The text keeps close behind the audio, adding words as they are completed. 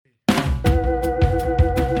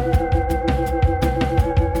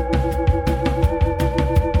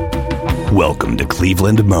Welcome to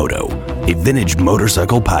Cleveland Moto, a vintage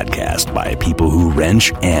motorcycle podcast by people who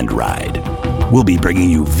wrench and ride. We'll be bringing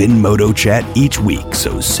you VinMoto chat each week,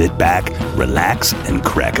 so sit back, relax, and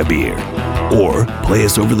crack a beer. Or play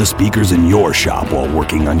us over the speakers in your shop while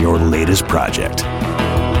working on your latest project.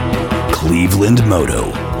 Cleveland Moto.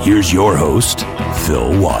 Here's your host,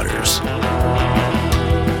 Phil Waters.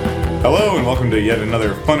 Hello and welcome to yet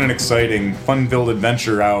another fun and exciting, fun-filled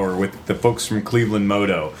adventure hour with the folks from Cleveland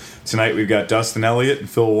Moto. Tonight we've got Dustin Elliott and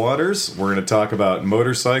Phil Waters. We're going to talk about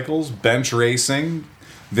motorcycles, bench racing,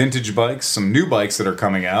 vintage bikes, some new bikes that are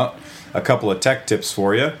coming out, a couple of tech tips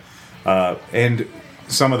for you, and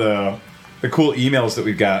some of the cool emails that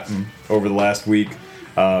we've gotten over the last week.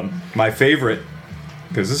 My favorite,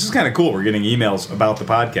 because this is kind of cool, we're getting emails about the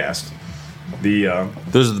podcast.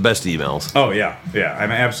 Those are the best emails. Oh, yeah.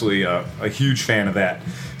 I'm absolutely a huge fan of that.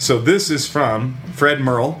 So this is from Fred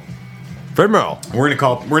Merle. Fred Merle. We're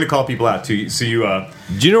gonna call people out too. So you.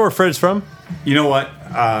 Do you know where Fred's from? You know what?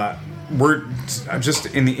 We're just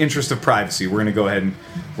in the interest of privacy. We're gonna go ahead and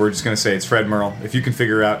we're just gonna say it's Fred Merle. If you can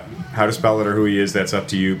figure out how to spell it or who he is, that's up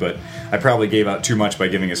to you. But I probably gave out too much by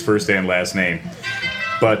giving his first and last name.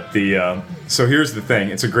 But so here's the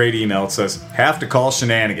thing. It's a great email. It says, "Have to call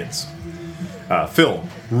shenanigans." Phil,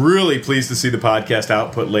 really pleased to see the podcast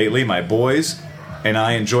output lately. My boys and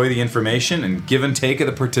I enjoy the information and give and take of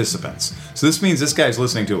the participants. So this means this guy's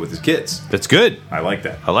listening to it with his kids. That's good. I like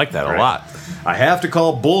that. I like that a lot. I have to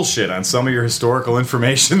call bullshit on some of your historical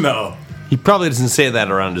information, though. He probably doesn't say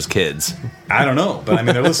that around his kids. I don't know, but I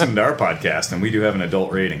mean, they're listening to our podcast, and we do have an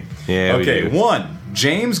adult rating. Yeah, okay, we do. 1.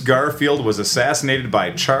 James Garfield was assassinated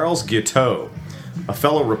by Charles Guiteau, a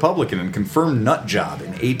fellow Republican and confirmed nut job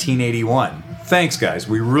in 1881. Thanks, guys.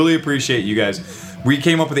 We really appreciate you guys. We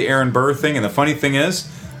came up with the Aaron Burr thing, and the funny thing is,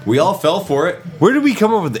 we all fell for it. Where did we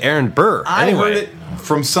come up with Aaron Burr? I heard it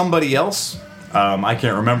from somebody else. I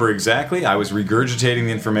can't remember exactly. I was regurgitating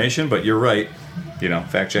the information, but you're right. You know,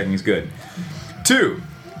 fact-checking is good. 2,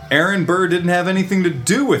 Aaron Burr didn't have anything to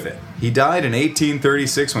do with it. He died in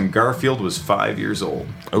 1836 when Garfield was 5 years old.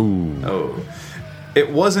 Oh.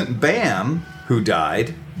 It wasn't Bam who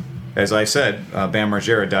died. As I said, Bam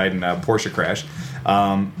Margera died in a Porsche crash.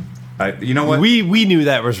 You know what? We knew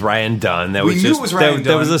that was Ryan Dunn. That we knew it was Ryan Dunn.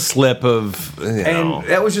 That was a slip of, and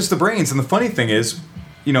that was just the brains. And the funny thing is,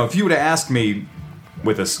 you know, if you would have asked me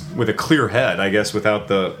with a clear head, I guess, without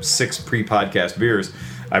the 6 pre-podcast beers,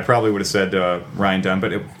 I probably would have said Ryan Dunn.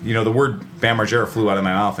 But the word Bam Margera flew out of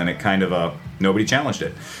my mouth, and it kind of nobody challenged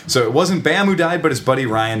it. So it wasn't Bam who died, but his buddy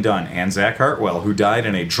Ryan Dunn and Zach Hartwell, who died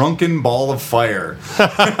in a drunken ball of fire.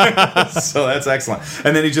 So that's excellent.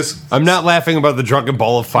 And then I'm not laughing about the drunken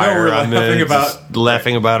ball of fire. No, we're I'm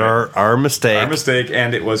laughing about our mistake. Our mistake,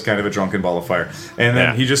 and it was kind of a drunken ball of fire. And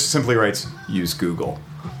then he just simply writes, "Use Google,"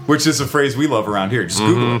 which is a phrase we love around here. Just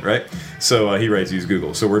Google it, right? So he writes, "Use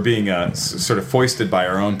Google." So we're being sort of foisted by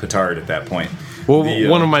our own petard at that point. Well,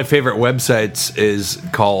 one of my favorite websites is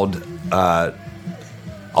called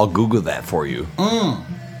I'll Google that for you.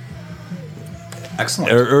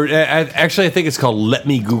 Excellent. Actually, I think it's called Let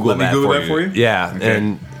Me Google That For You. Yeah, okay.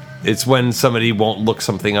 And it's when somebody won't look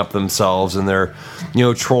something up themselves and they're,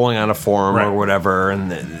 trolling on a forum or whatever,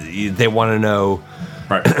 and they want to know,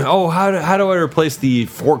 right. Oh, how do I replace the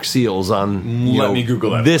fork seals on Let me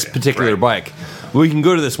Google that this for you. particular bike? Well, you can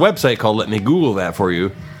go to this website called Let Me Google That For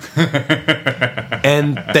You,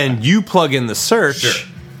 and then you plug in the search. Sure.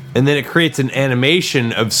 And then it creates an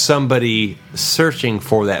animation of somebody searching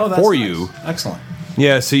for that for you. Excellent.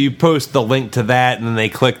 Yeah, so you post the link to that, and then they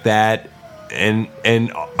click that, and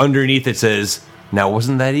underneath it says, "Now,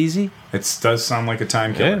 wasn't that easy?" It does sound like a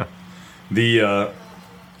time killer. Yeah.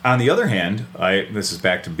 On the other hand, this is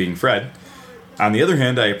back to being Fred. On the other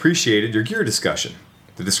hand, I appreciated your gear discussion.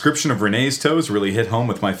 The description of Renee's toes really hit home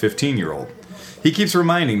with my 15-year-old. He keeps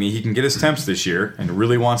reminding me he can get his temps this year and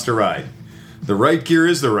really wants to ride. The right gear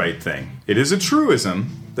is the right thing. It is a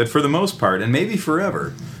truism that for the most part, and maybe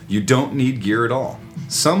forever, you don't need gear at all.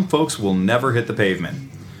 Some folks will never hit the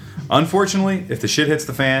pavement. Unfortunately, if the shit hits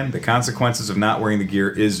the fan, the consequences of not wearing the gear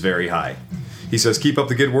is very high. He says, "Keep up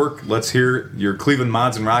the good work. Let's hear your Cleveland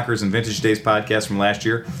Mods and Rockers and Vintage Days podcast from last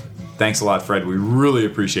year." Thanks a lot, Fred. We really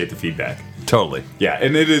appreciate the feedback. Totally. Yeah,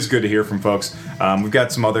 and it is good to hear from folks. We've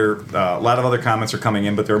got some a lot of other comments are coming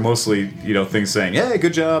in, but they're mostly, things saying, "Hey,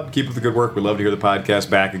 good job, keep up the good work. We love to hear the podcast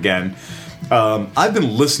back again." I've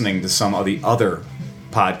been listening to some of the other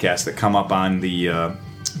podcasts that come up on the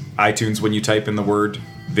iTunes when you type in the word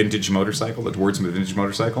vintage motorcycle, the words vintage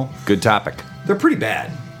motorcycle. Good topic. They're pretty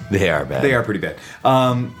bad. They are bad. They are pretty bad.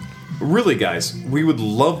 Really, guys, we would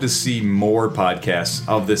love to see more podcasts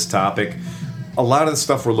of this topic. a lot of the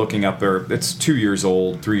stuff we're looking up there, it's 2 years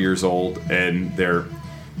old, 3 years old, and they're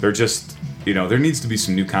just, there needs to be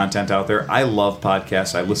some new content out there. I love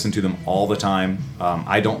podcasts. I listen to them all the time.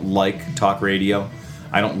 I don't like talk radio.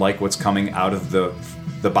 I don't like what's coming out of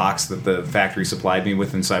the box that the factory supplied me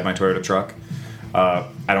with inside my Toyota truck. I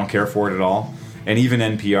don't care for it at all. And even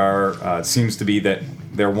NPR seems to be that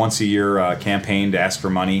their once-a-year campaign to ask for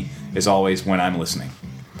money is always when I'm listening.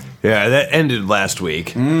 Yeah, that ended last week,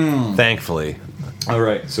 thankfully. All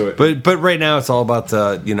right, so but right now it's all about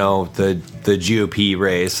the GOP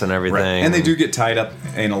race and everything, right. And they do get tied up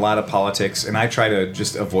in a lot of politics, and I try to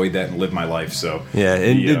just avoid that and live my life. So yeah,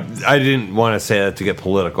 I didn't want to say that to get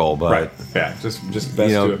political, but right, yeah, just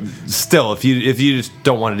best to still if you just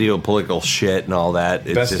don't want to deal with political shit and all that,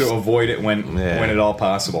 it's best to avoid it when at all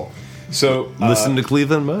possible. So listen to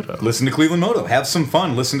Cleveland Moto. Listen to Cleveland Moto. Have some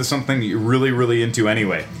fun. Listen to something you're really, really into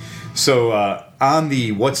anyway. So on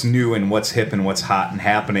the what's new and what's hip and what's hot and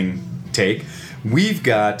happening take, we've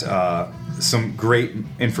got some great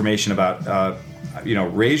information about,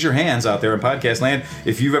 raise your hands out there in podcast land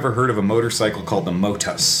if you've ever heard of a motorcycle called the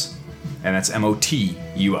Motus. And that's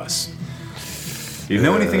MOTUS. Do you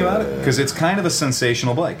know anything about it? Because it's kind of a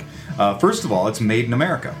sensational bike. First of all, it's made in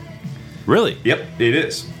America. Really? Yep, it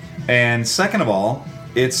is. And second of all,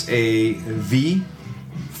 it's a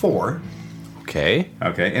V4. Okay.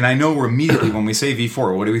 And I know we're immediately, when we say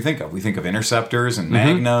V4, what do we think of? We think of Interceptors and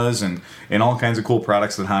Magnas and all kinds of cool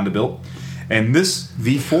products that Honda built. And this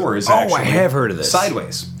V4 is actually... I have heard of this.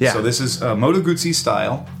 Sideways. Yeah. So this is Moto Guzzi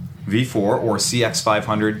style V4 or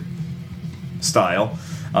CX500 style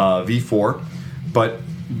V4. But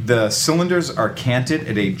the cylinders are canted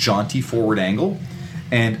at a jaunty forward angle.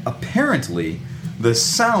 And apparently, the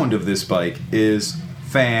sound of this bike is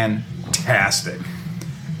fantastic.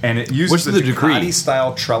 And it uses the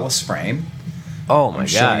Ducati-style trellis frame. Oh, my God. I'm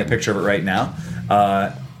showing a picture of it right now.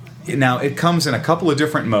 Now, it comes in a couple of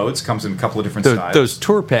different modes, comes in a couple of different styles. Those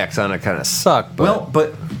tour packs on it kind of suck. But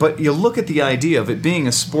But you look at the idea of it being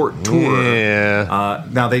a sport tour. Yeah.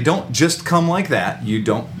 Now, they don't just come like that. You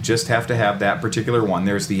don't just have to have that particular one.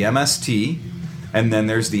 There's the MST, and then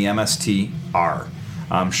there's the MST-R.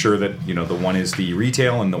 I'm sure that, the one is the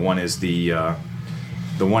retail, and the one is the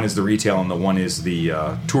retail, and the one is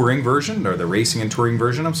the touring version, or the racing and touring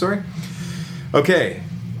version, I'm sorry. Okay,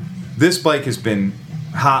 this bike has been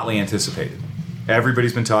hotly anticipated.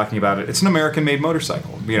 Everybody's been talking about it. It's an American-made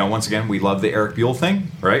motorcycle. Once again, we love the Eric Buell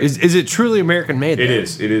thing, right? Is it truly American-made? It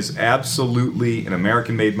is. It is absolutely an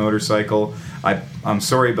American-made motorcycle. I'm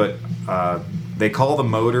sorry, but they call the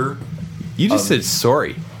motor... You just said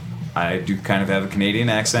sorry. I do kind of have a Canadian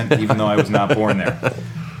accent, even though I was not born there.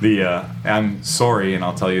 I'm sorry, and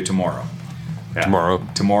I'll tell you tomorrow. Yeah.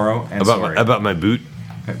 Tomorrow, and sorry. About my boot?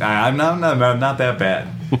 I'm not that bad.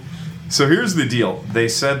 So here's the deal. They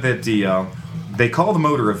said that they call the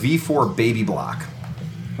motor a V4 baby block,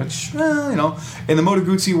 which, in the Moto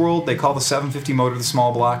Guzzi world, they call the 750 motor the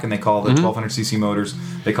small block, and they call the 1200cc motors,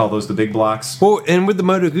 they call those the big blocks. Well, and with the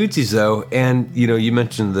Moto Guzzis, though, and, you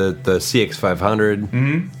mentioned the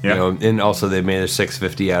CX500, and also they made a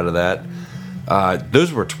 650 out of that.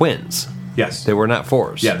 Those were twins. Yes. They were not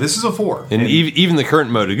fours. Yeah, this is a 4. And even the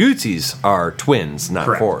current Moto Guzzis are twins, not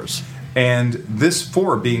correct. fours. And this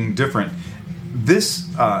 4 being different, this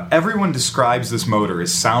everyone describes this motor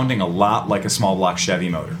as sounding a lot like a small block Chevy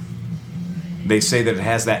motor. They say that it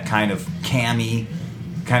has that kind of cammy,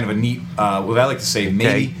 kind of a neat, I like to say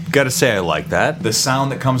maybe... Gotta say I like that. The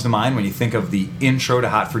sound that comes to mind when you think of the intro to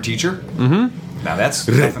Hot for Teacher. Mm-hmm. Now that's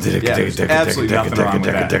there's absolutely nothing wrong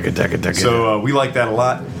with that. So we like that a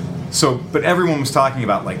lot. So, but everyone was talking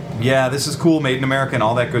about this is cool, made in America and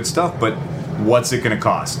all that good stuff, but what's it going to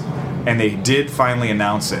cost? And they did finally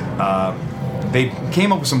announce it. They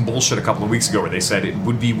came up with some bullshit a couple of weeks ago where they said it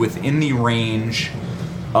would be within the range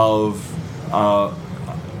of a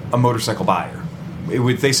motorcycle buyer.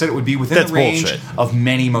 They said it would be within the range bullshit. Of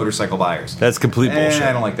many motorcycle buyers. That's complete bullshit.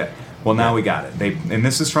 I don't like that. Well, now we got it. And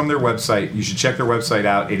this is from their website. You should check their website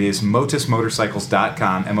out. It is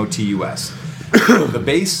motusmotorcycles.com, MOTUS. The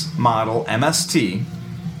base model MST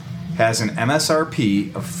has an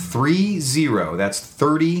MSRP of that's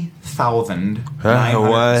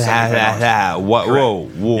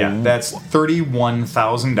 $30,970. Whoa. Yeah, that's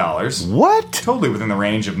 $31,000. What? Totally within the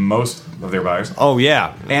range of most of their buyers. Oh,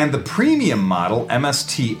 yeah. And the premium model,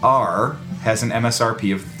 MST-R, has an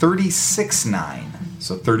MSRP of $36,900.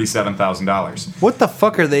 So $37,000. What the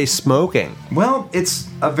fuck are they smoking? Well, it's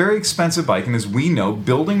a very expensive bike, and as we know,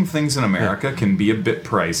 building things in America can be a bit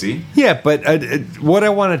pricey. Yeah, but what I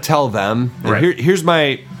want to tell them, right. Here's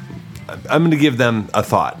my... I'm going to give them a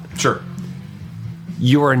thought. Sure.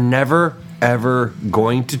 You are never ever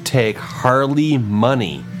going to take Harley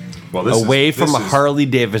money away from a Harley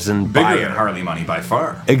Davidson bigger buyer? than Harley money by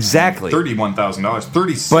far. Exactly. $31,000,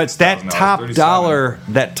 $36,000. But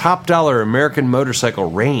that top dollar American motorcycle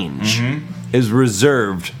range is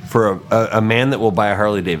reserved for a man that will buy a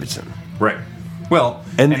Harley Davidson. Right. Well,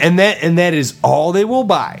 and that is all they will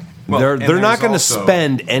buy. Well, they're not going to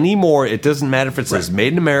spend any more. It doesn't matter if it says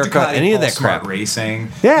Made in America, Ducati, any of that Smart crap. Racing.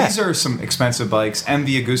 Yeah. These are some expensive bikes.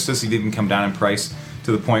 MV Augustus even come down in price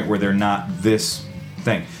to the point where they're not this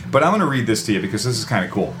thing. But I'm going to read this to you because this is kind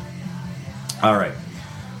of cool. All right.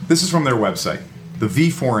 This is from their website. The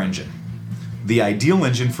V4 engine. The ideal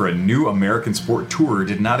engine for a new American sport tourer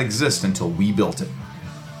did not exist until we built it.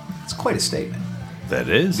 It's quite a statement. That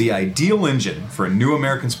is. The ideal engine for a new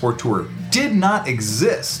American sport tourer did not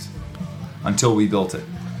exist until we built it.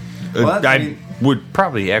 Well, I would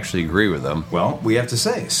probably actually agree with them. Well, we have to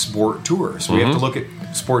say sport tours. We have to look at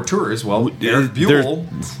sport tours. Well, Eric Buell.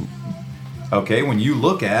 Okay, when you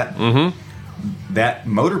look at that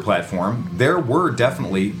motor platform, there were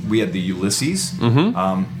definitely, we had the Ulysses.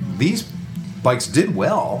 These bikes did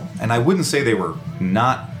well, and I wouldn't say they were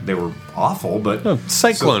awful, but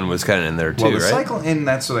Cyclone was kind of in there too, well, the right? Cyclone, and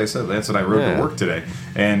that's what I said. That's what I rode to work today,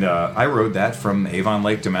 and I rode that from Avon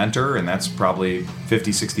Lake to Mentor, and that's probably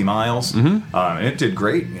 50, 60 miles. And it did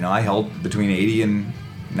great. You know, I held between 80 and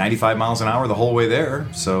 95 miles an hour the whole way there.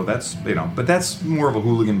 So that's, but that's more of a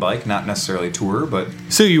hooligan bike, not necessarily a tourer. But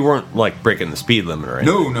so you weren't like breaking the speed limit or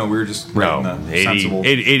anything? No, we were just riding the 80, sensible.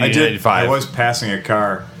 80, 95. I was passing a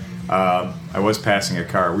car.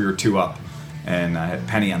 We were two up, and I had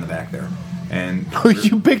Penny on the back there. And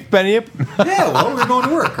you picked Penny up? Yeah, well, we were going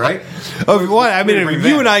to work, right? What? I mean,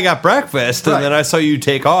 you and I got breakfast, and then I saw you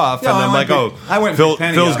take off, and I'm like,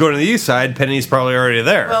 Phil's going to the east side. Penny's probably already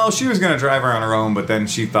there. Well, she was going to drive her on her own, but then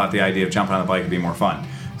she thought the idea of jumping on the bike would be more fun.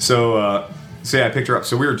 So I picked her up.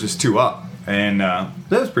 So we were just two up, and that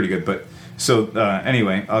was pretty good. But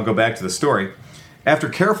anyway, I'll go back to the story. After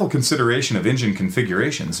careful consideration of engine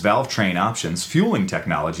configurations, valve train options, fueling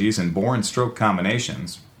technologies, and bore and stroke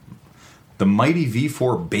combinations, the mighty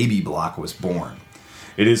V4 baby block was born.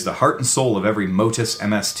 It is the heart and soul of every Motus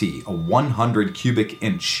MST, a 100 cubic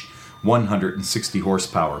inch, 160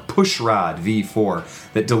 horsepower pushrod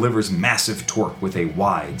V4 that delivers massive torque with a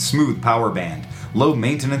wide, smooth power band, low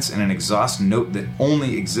maintenance, and an exhaust note that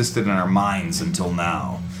only existed in our minds until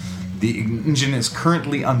now. The engine is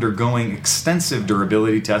currently undergoing extensive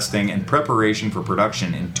durability testing and preparation for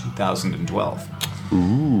production in 2012.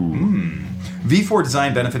 V4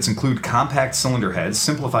 design benefits include compact cylinder heads,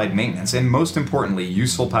 simplified maintenance, and most importantly,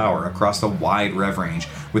 useful power across a wide rev range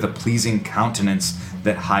with a pleasing countenance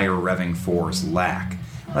that higher revving 4s lack.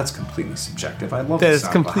 That's completely subjective. I love the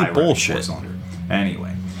sound of a high revving 4-cylinder.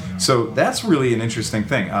 Anyway, so that's really an interesting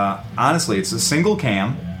thing. Honestly, it's a single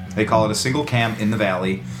cam. They call it a single cam in the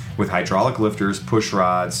valley with hydraulic lifters, push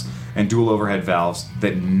rods, and dual overhead valves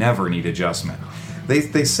that never need adjustment.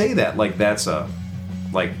 They say that like that's a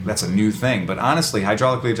new thing, but honestly,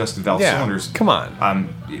 hydraulically adjusted valve cylinders. Come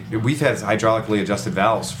on. We've had hydraulically adjusted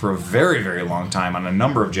valves for a very, very long time on a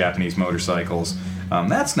number of Japanese motorcycles.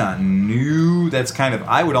 That's not new. That's kind of,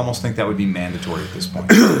 I would almost think that would be mandatory at this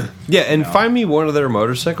point. Yeah, and find me one of their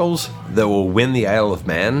motorcycles that will win the Isle of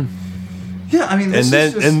Man. Yeah, I mean,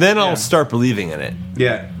 then I'll start believing in it.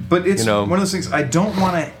 Yeah, but it's one of those things. I don't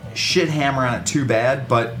want to shit hammer on it too bad,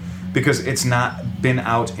 but because it's not been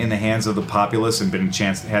out in the hands of the populace and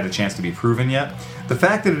had a chance to be proven yet. The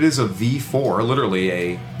fact that it is a V4, literally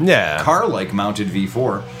a car-like mounted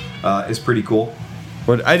V4, is pretty cool.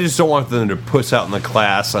 But I just don't want them to push out in the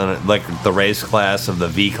class on it, like the race class of the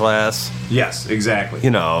V class. Yes, exactly.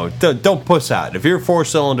 Don't push out. If you're a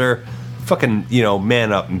 4-cylinder, fucking,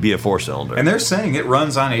 man up and be a 4-cylinder. And they're saying it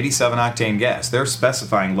runs on 87 octane gas. They're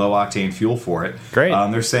specifying low octane fuel for it. Great.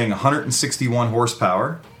 They're saying 161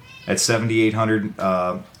 horsepower at 7,800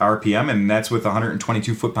 RPM, and that's with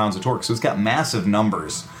 122 foot-pounds of torque. So it's got massive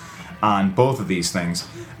numbers on both of these things.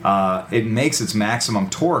 It makes its maximum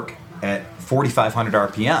torque at 4,500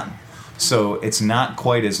 RPM. So it's not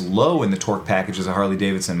quite as low in the torque package as a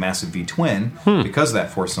Harley-Davidson Massive V-Twin because of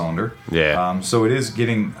that 4-cylinder. Yeah. So it is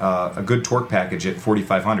getting a good torque package at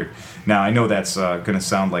 4,500. Now, I know that's going to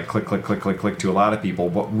sound like click, click, click, click, click to a lot of people,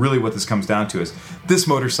 but really what this comes down to is this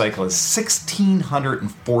motorcycle is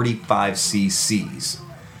 1,645 cc's,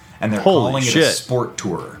 and they're calling it a sport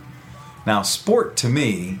tourer. Now, sport to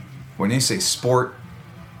me, when you say sport,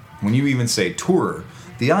 when you even say tourer,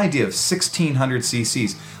 the idea of 1,600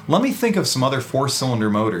 cc's, let me think of some other 4-cylinder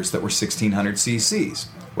motors that were 1,600 cc's.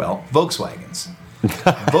 Well, Volkswagens.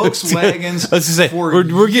 Volkswagens. Let's just say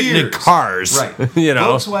we're getting into cars, right?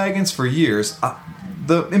 Volkswagens for years.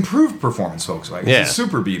 The improved performance Volkswagens, the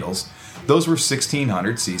Super Beetles, those were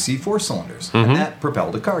 1600cc 4-cylinders, and that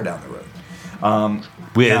propelled a car down the road.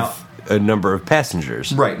 With a number of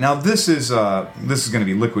passengers. Right. Now this is going to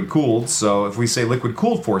be liquid cooled. So if we say liquid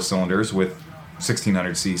cooled 4-cylinders with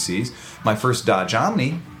 1600 cc's, my first Dodge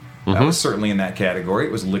Omni, that was certainly in that category.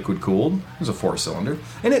 It was liquid cooled. It was a 4-cylinder,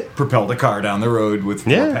 and it propelled a car down the road with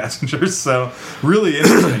 4 passengers. So really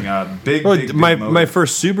interesting. Big motor. My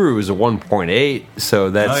first Subaru was a 1.8, so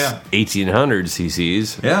that's 1800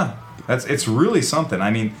 cc's. Yeah, it's really something. I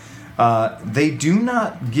mean, they do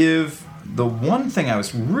not give. The one thing I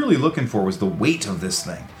was really looking for was the weight of this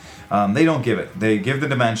thing. They don't give it. They give the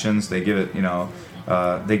dimensions. They give it,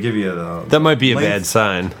 they give you the... That might be length. a bad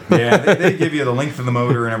sign. Yeah, they give you the length of the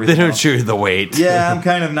motor and everything. They don't else. show you the weight. Yeah, I'm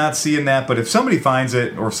kind of not seeing that, but if somebody finds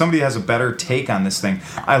it, or if somebody has a better take on this thing,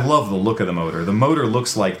 I love the look of the motor. The motor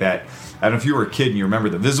looks like that. I don't know if you were a kid and you remember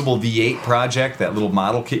the Visible V8 project, that little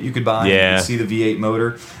model kit you could buy. Yeah. You could see the V8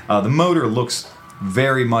 motor. The motor looks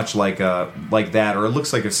very much like that, or it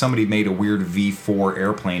looks like if somebody made a weird V4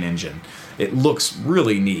 airplane engine. It looks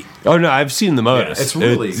really neat. Oh no, I've seen the Modus. Yeah, it's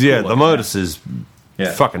really cool. cool The Modus is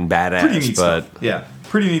fucking badass. Pretty neat but stuff. Yeah,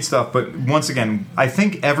 pretty neat stuff. But once again, I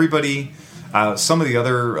think everybody, some of the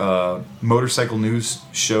other motorcycle news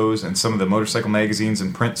shows and some of the motorcycle magazines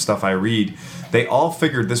and print stuff I read, they all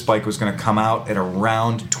figured this bike was going to come out at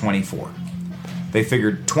around 24. They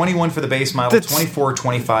figured 21 for the base model, 24,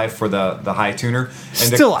 25 for the high tuner. And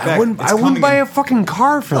still, I wouldn't buy a fucking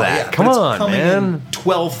car for that. Yeah, Come on, man.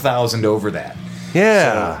 12,000 over that.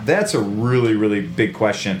 Yeah. So that's a really, really big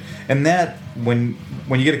question. And that, when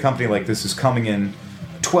you get a company like this is coming in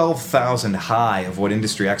 12,000 high of what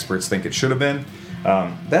industry experts think it should have been,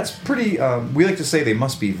 that's pretty, we like to say they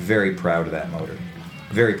must be very proud of that motor.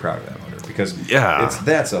 Very proud of that motor. Because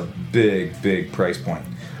that's a big, big price point.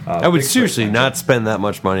 I would seriously not spend that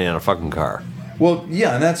much money on a fucking car. Well,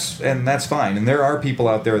 yeah, and that's fine. And there are people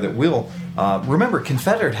out there that will. Remember,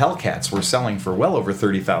 Confederate Hellcats were selling for well over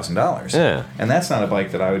 $30,000. Yeah, and that's not a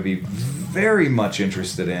bike that I would be very much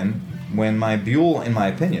interested in. When my Buell, in my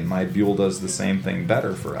opinion, my Buell does the same thing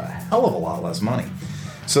better for a hell of a lot less money.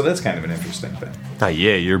 So that's kind of an interesting thing.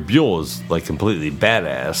 Yeah, your Buell is like completely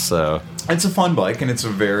badass. So it's a fun bike, and it's a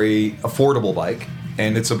very affordable bike.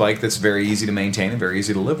 And it's a bike that's very easy to maintain and very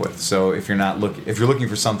easy to live with. So if you're looking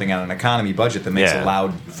for something on an economy budget that makes a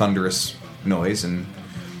loud, thunderous noise and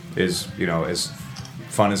is as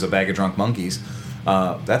fun as a bag of drunk monkeys,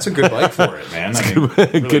 that's a good bike for it, man.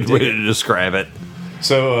 A good way to describe it.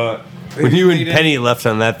 So when you and Penny left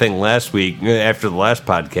on that thing last week after the last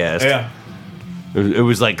podcast, it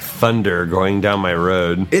was like thunder going down my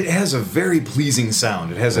road. It has a very pleasing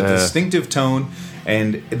sound. It has a distinctive tone.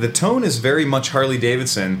 And the tone is very much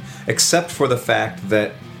Harley-Davidson, except for the fact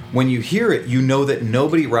that when you hear it, you know that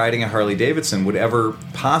nobody riding a Harley-Davidson would ever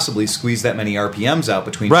possibly squeeze that many RPMs out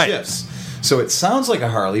between shifts. So it sounds like a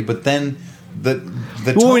Harley, but then the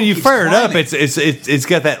tone when you keeps fire climbing. it up, it's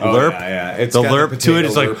got that lurp. It's the got lurp to it.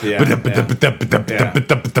 It's like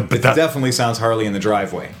it definitely sounds Harley in the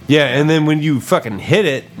driveway. Yeah, and then when you fucking hit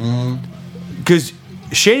it, because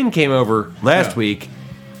Shane came over last week.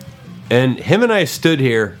 And him and I stood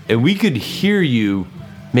here, and we could hear you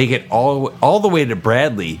make it all the way to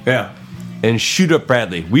Bradley. Yeah. And shoot up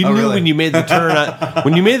Bradley. We knew when you made the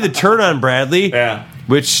turn on Bradley. Yeah.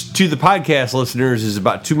 Which to the podcast listeners is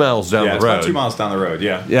about 2 miles down the road. Yeah, about 2 miles down the road.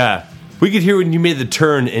 Yeah. Yeah. We could hear when you made the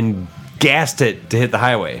turn and gassed it to hit the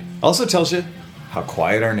highway. Also tells you how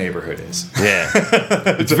quiet our neighborhood is. Yeah.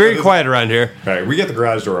 It's very quiet around here. All right, we got the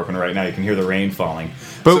garage door open right now. You can hear the rain falling.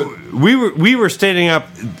 But we were standing up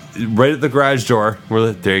right at the garage door. We're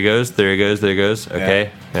like, there he goes.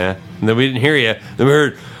 Okay, yeah. And then we didn't hear you. Then we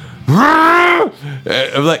heard,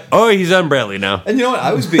 I'm like, oh, he's on Bradley now. And you know what?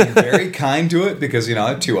 I was being very kind to it because I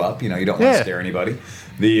have 2 up. You don't want to scare anybody.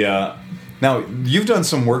 Now you've done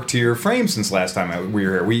some work to your frame since last time we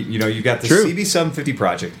were here. You got the CB750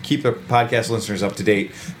 project. Keep the podcast listeners up to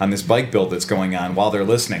date on this bike build that's going on while they're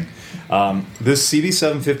listening. This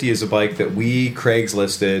CB750 is a bike that we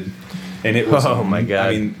Craigslisted, and it was. Oh my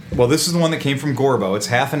god! This is the one that came from Gorbo. It's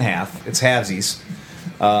half and half. It's halvesies.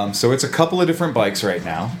 So it's a couple of different bikes right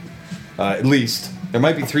now. At least there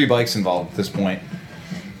might be 3 bikes involved at this point.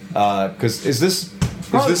 Because is this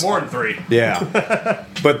more than 3? Yeah.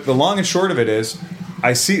 But the long and short of it is,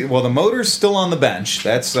 I see. Well, the motor's still on the bench.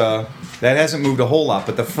 That hasn't moved a whole lot,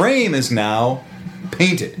 but the frame is now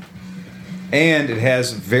painted. And it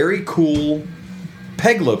has very cool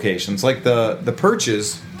peg locations. Like the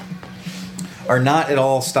perches are not at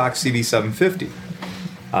all stock CB750.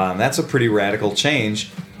 That's a pretty radical change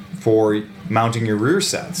for mounting your rear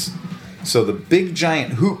sets. So the big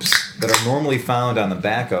giant hoops that are normally found on the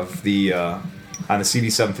back of the on the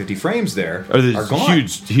CD750 frames there are gone.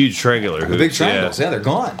 Huge triangular hoops. The big triangles, yeah, they're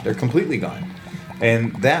gone. They're completely gone.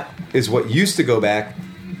 And that is what used to go back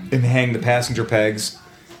and hang the passenger pegs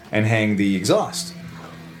and hang the exhaust.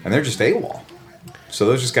 And they're just AWOL. So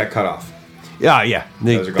those just got cut off. Yeah.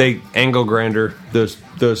 They angle grinder. Those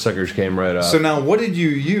suckers came right off. So now what did you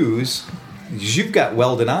use? Because you've got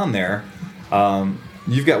welded on there.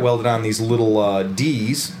 You've got welded on these little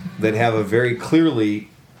Ds that have a very clearly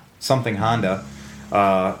something Honda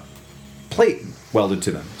plate welded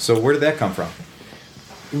to them. So where did that come from?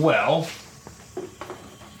 Well,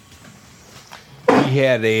 we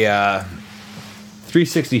had a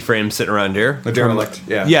 360 frame sitting around here. A derelict,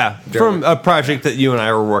 yeah. Yeah, from a project that you and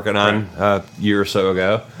I were working on a year or so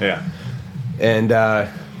ago. Yeah. And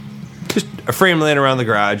just a frame laying around the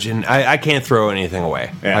garage, and I can't throw anything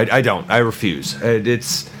away. Yeah. I don't. I refuse.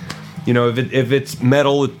 It's, if it's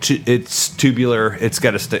metal, it's tubular, it's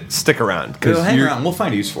got to stick around. It'll hang around. We'll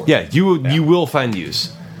find use for it. Yeah, you will find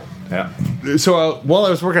use. Yeah. So while I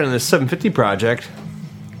was working on this 750 project,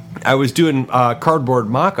 I was doing cardboard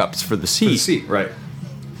mock-ups for the seat. For the seat, right.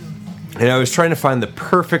 And I was trying to find the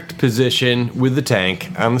perfect position with the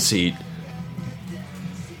tank on the seat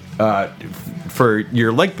for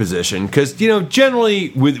your leg position. Because, generally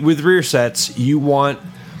with rear sets, you want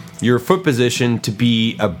your foot position to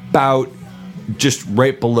be about just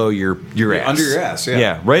right below your ass. Under your ass, yeah.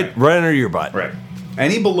 Yeah, right under your butt. Right.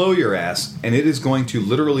 Any below your ass, and it is going to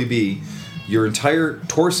literally be your entire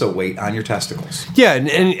torso weight on your testicles. Yeah, and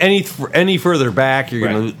any further back, you're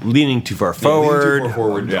going to leaning too far forward. Leaning too far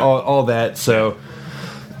forward, yeah. all that. So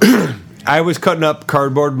I was cutting up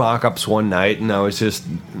cardboard mock-ups one night, and I was just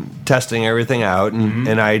testing everything out,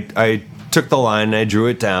 and I took the line and I drew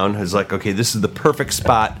it down. I was like, okay, this is the perfect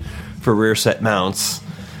spot for rear set mounts.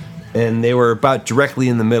 And they were about directly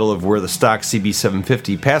in the middle of where the stock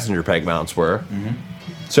CB750 passenger peg mounts were.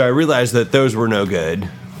 Mm-hmm. So I realized that those were no good.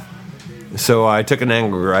 So I took an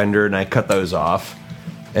angle grinder and I cut those off.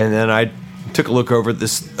 And then I took a look over at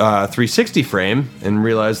this 360 frame and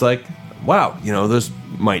realized, wow, those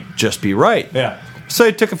might just be right. Yeah. So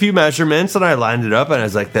I took a few measurements and I lined it up and I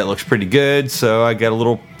was like, that looks pretty good. So I got a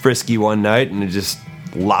little frisky one night and it just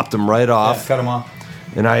lopped them right off. Yeah, cut them off.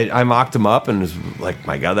 And I mocked them up and was like,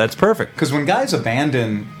 my God, that's perfect. Because when guys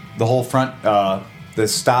abandon the whole front, the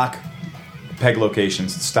stock peg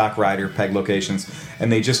locations, the stock rider peg locations, and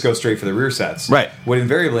they just go straight for the rear sets. Right. What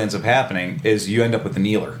invariably ends up happening is you end up with the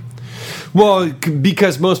kneeler. Well,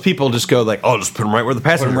 because most people just go just put them right where the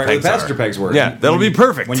passenger pegs were. Yeah, that'll be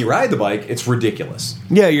perfect. When you ride the bike, it's ridiculous.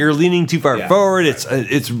 Yeah, you're leaning too far forward. It's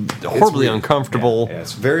horribly uncomfortable. Yeah,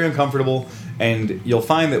 it's very uncomfortable, and you'll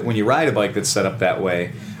find that when you ride a bike that's set up that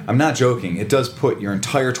way, I'm not joking, it does put your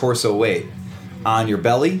entire torso weight on your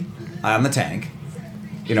belly, on the tank,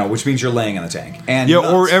 which means you're laying on the tank. And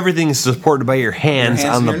or everything's supported by your hands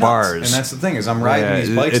on the bars. And that's the thing, is I'm riding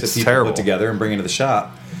these bikes that people put together and bring into the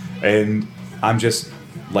shop, and I'm just,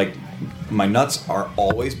 my nuts are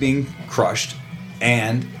always being crushed,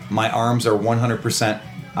 and my arms are 100%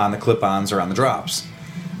 on the clip-ons or on the drops.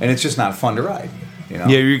 And it's just not fun to ride. Yeah,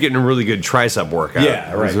 you're getting a really good tricep workout.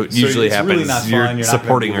 Yeah, right. What usually it's happens. Really not fun. You're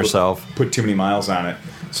supporting yourself. Put too many miles on it.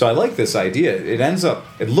 So I like this idea.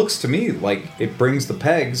 It looks to me like it brings the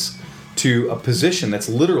pegs to a position that's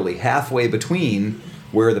literally halfway between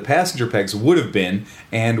where the passenger pegs would have been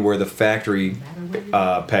and where the factory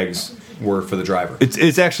pegs were for the driver.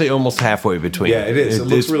 It's actually almost halfway between. Yeah, it is. It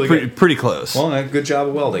looks really good. Pretty close. Well, good job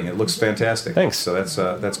of welding. It looks fantastic. Thanks. So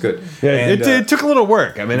that's good. Yeah, and, it took a little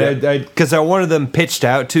work. I mean, because I wanted them pitched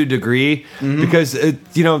out to a degree. Mm-hmm. Because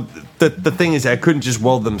the thing is, I couldn't just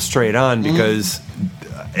weld them straight on because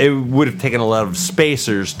it would have taken a lot of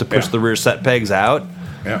spacers to push the rear set pegs out.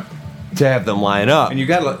 Yeah. To have them line up. And you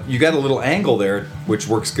got a little angle there, which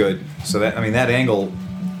works good. So that angle.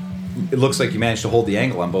 It looks like you managed to hold the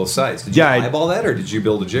angle on both sides. Did you eyeball that, or did you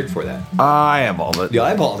build a jig for that? I eyeballed it. You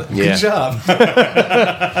eyeballed it. Yeah. Good job.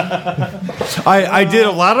 I did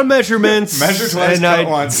a lot of measurements. Measure twice, cut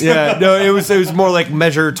once. Yeah, no, it was more like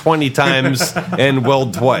measure 20 times and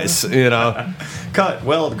weld twice. Cut,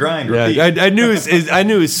 weld, grind, repeat. Yeah, I knew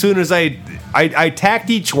as soon as I tacked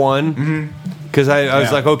each one because I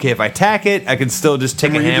was like, okay, if I tack it, I can still just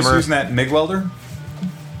take a hammer. Were you just using that MIG welder?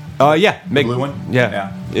 Yeah, the blue one.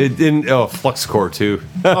 Yeah. Flux core too.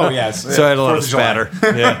 Oh yes. So I had a lot of spatter.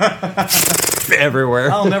 Yeah.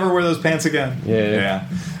 Everywhere. I'll never wear those pants again. Yeah.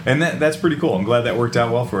 And that's pretty cool. I'm glad that worked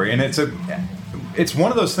out well for you. And it's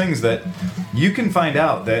one of those things that you can find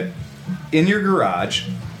out that in your garage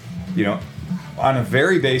on a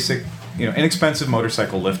very basic, inexpensive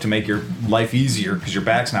motorcycle lift to make your life easier because your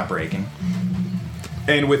back's not breaking.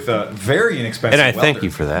 And with a very inexpensive And I welder. thank you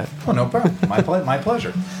for that. Oh, no problem. My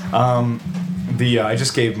pleasure. I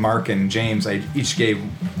just gave Mark and James, I each gave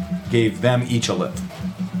them each a lift.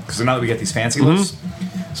 Because now that we get these fancy lifts,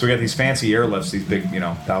 so we got these fancy air lifts, these big,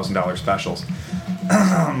 $1,000 specials.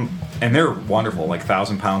 And they're wonderful, like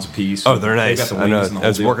 1,000 pounds a piece. Oh, they're nice. They've got the I know. wings and the I whole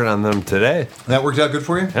was deal. working on them today. That worked out good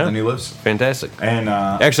for you? Yeah. The new lifts? Fantastic. And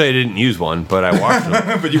Actually, I didn't use one, but I watched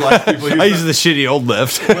them. but you watch people use I them. used the shitty old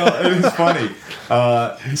lift. Well, it is funny.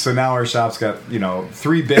 So now our shop's got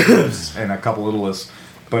 3 big lifts and a couple little lifts.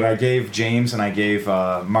 But I gave James and I gave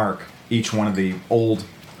Mark each one of the old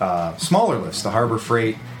smaller lifts, the Harbor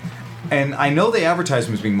Freight. And I know they advertise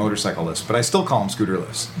them as being motorcycle lifts, but I still call them scooter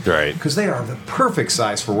lifts. Right. Because they are the perfect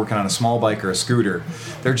size for working on a small bike or a scooter.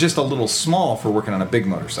 They're just a little small for working on a big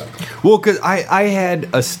motorcycle. Well, because I had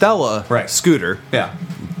a Stella Right. scooter, Yeah.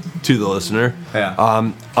 to the listener, Yeah.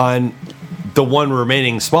 on the one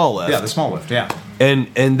remaining small lift. Yeah, the small lift, yeah. And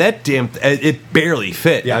that it barely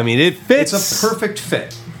fit. Yeah. I mean, it fits. It's a perfect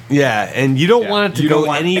fit. Yeah, and you don't want it to You don't go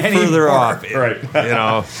want any any further more. off.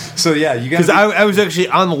 Right. So yeah, you got Because I was actually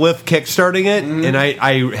on the lift kickstarting it, and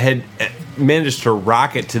I had managed to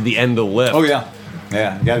rock it to the end of the lift. Oh yeah.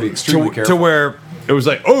 Yeah, you gotta be extremely to careful. where it was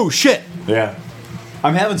like, oh shit. Yeah.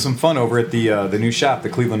 I'm having some fun over at the new shop, the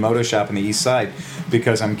Cleveland Moto Shop on the east side,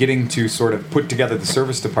 because I'm getting to sort of put together the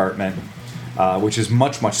service department, which is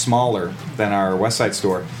much, much smaller than our West Side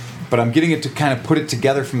store. But I'm getting it to kind of put it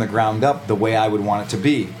together from the ground up the way I would want it to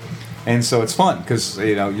be. And so it's fun because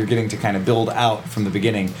you're getting to kind of build out from the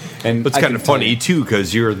beginning. And But it's I kind can of tell funny you- too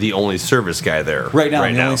because you're the only service guy there Right now,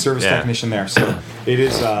 I'm the only service Yeah. technician there. So it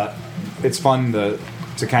is, it's fun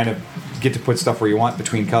to kind of get to put stuff where you want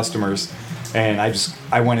between customers. And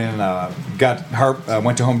I went in and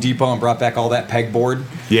went to Home Depot and brought back all that pegboard.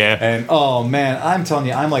 Yeah. And oh man, I'm telling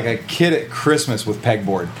you, I'm like a kid at Christmas with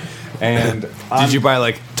pegboard. And Did you buy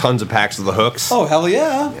like tons of packs of the hooks? Oh hell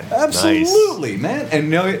yeah, absolutely, man! And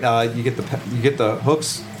you get the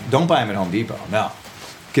hooks. Don't buy them at Home Depot. No,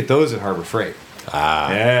 get those at Harbor Freight.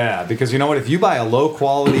 Yeah, because you know what? If you buy a low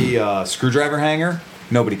quality screwdriver hanger,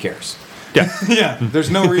 nobody cares. Yeah. Yeah, there's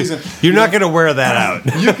no reason. You're not going to wear that out.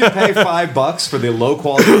 You can pay $5 for the low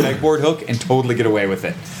quality pegboard hook and totally get away with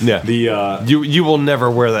it. Yeah. You will never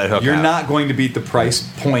wear that hook You're out. not going to beat the price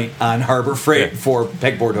point on Harbor Freight Yeah. for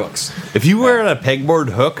pegboard hooks. If you wear a pegboard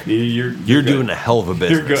hook, You're you're good. doing a hell of a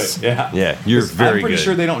business. You're good, yeah. Yeah, you're very I'm pretty good.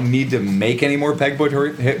 sure they don't need to make any more pegboard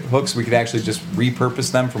hooks. We could actually just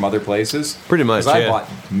repurpose them from other places. Pretty much, 'Cause I yeah. bought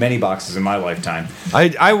many boxes in my lifetime.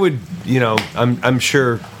 I would, I'm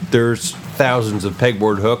sure there's thousands of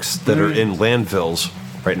pegboard hooks that are in landfills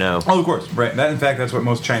right now. Oh, of course, right. In fact, that's what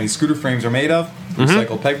most Chinese scooter frames are made of.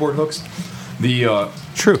 Recycled pegboard hooks.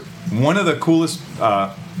 True. One of the coolest,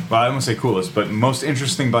 well, I don't want to say coolest, but most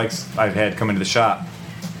interesting bikes I've had come into the shop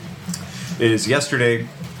is yesterday.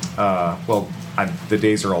 The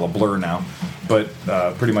days are all a blur now, but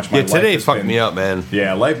pretty much my Yeah, life today has fucked been- me up, man.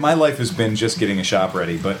 Yeah, my life has been just getting a shop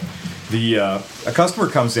ready. But a customer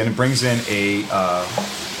comes in and brings in a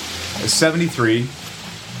 73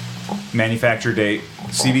 manufacture date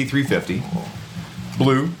CB350,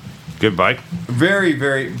 blue. Good bike. Very,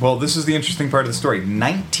 very well. This is the interesting part of the story.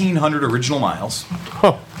 1,900 original miles.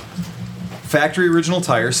 Huh. Factory original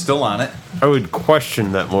tires still on it. I would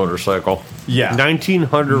question that motorcycle. Yeah.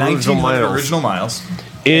 1,900 original 1,900 miles. original miles.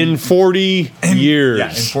 In 40 years. Yeah,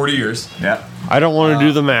 in 40 years. Yeah. I don't want to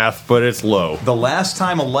do the math, but it's low. The last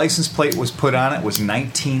time a license plate was put on it was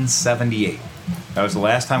 1978. That was the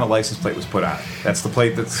last time a license plate was put on it. That's the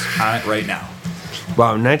plate that's on it right now.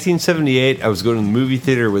 Wow, in 1978, I was going to the movie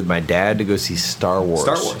theater with my dad to go see Star Wars.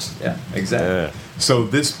 Star Wars. Yeah, exactly. Yeah. So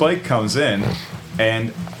this bike comes in,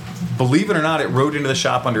 and believe it or not, it rode into the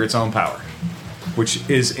shop under its own power, which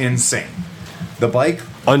is insane. The bike,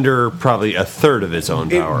 Under probably a third of its own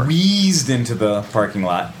power. it wheezed into the parking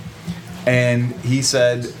lot, and he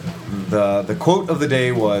said the quote of the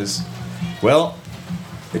day was, "Well,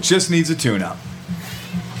 it just needs a tune-up."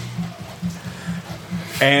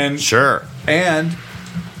 And Sure. And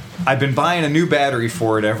I've been buying a new battery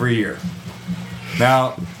for it every year.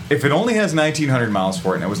 Now, if it only has 1,900 miles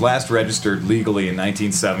for it, and it was last registered legally in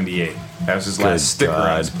 1978, that was his Good last sticker God.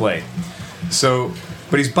 on his plate. So,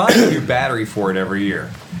 but he's buying a new battery for it every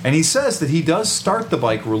year. And he says that he does start the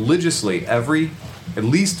bike religiously at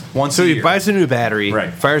least once So a he year. buys a new battery,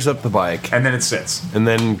 Right. fires up the bike, And then it sits. and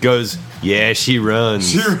then goes, yeah, she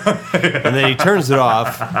runs. And then he turns it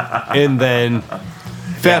off, and then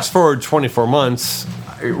fast forward 24 months,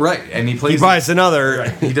 Right, and he plays. He buys another.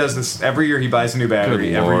 Right. He does this every year. He buys a new battery.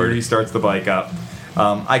 Good Every Lord. year he starts the bike up.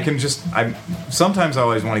 Sometimes I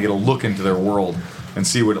always want to get a look into their world and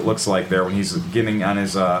see what it looks like there when he's getting on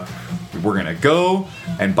his. We're gonna go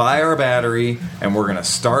and buy our battery, and we're gonna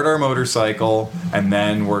start our motorcycle, and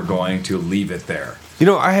then we're going to leave it there. You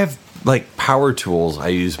know, I have like power tools I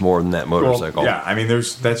use more than that motorcycle. Well, yeah, I mean,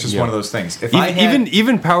 that's just one of those things. If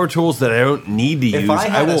Even power tools that I don't need to use,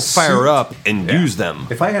 I will fire up and use them.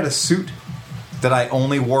 If I had a suit that I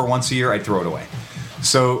only wore once a year, I'd throw it away.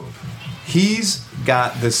 So he's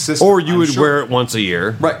got this system. Or you would wear it once a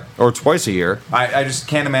year. Right. Or twice a year. I just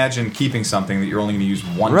can't imagine keeping something that you're only going to use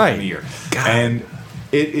one time a year. God. And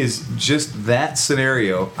it is just that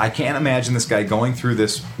scenario. I can't imagine this guy going through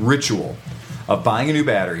this ritual of buying a new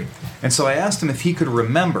battery. And so I asked him if he could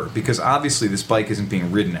remember, because obviously this bike isn't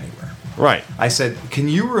being ridden anywhere. Right. I said, can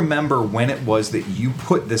you remember when it was that you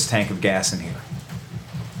put this tank of gas in here?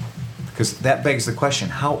 Because that begs the question,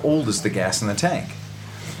 how old is the gas in the tank?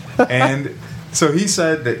 And so he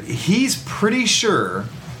said that he's pretty sure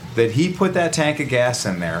that he put that tank of gas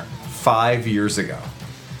in there 5 years ago.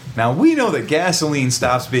 Now, we know that gasoline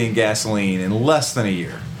stops being gasoline in less than a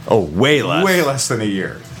year. Oh, way less. Way less than a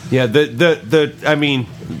year. Yeah, I mean,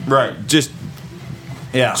 right. Just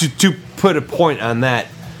to put a point on that,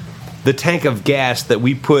 the tank of gas that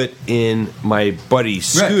we put in my buddy's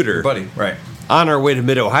scooter, on our way to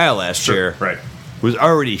Mid-Ohio last year, was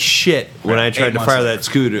already shit when I tried to fire that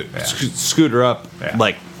scooter up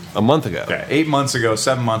like a month ago. Yeah, 8 months ago,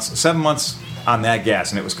 7 months. 7 months on that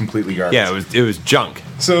gas, and it was completely garbage. Yeah, it was junk.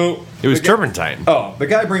 So it was turpentine. Oh, the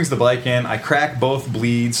guy brings the bike in. I crack both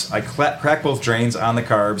bleeds. I crack both drains on the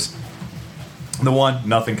carbs. The one,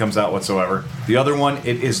 nothing comes out whatsoever. The other one,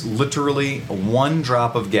 it is literally one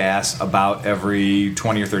drop of gas about every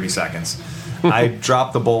 20 or 30 seconds. I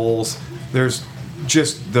drop the bowls. There's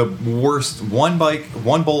just the worst. One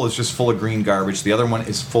bowl is just full of green garbage. The other one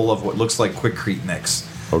is full of what looks like Quikrete mix.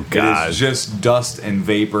 Oh, God. It is just dust and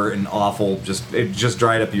vapor and awful. It just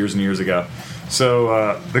dried up years and years ago.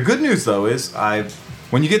 So the good news, though, is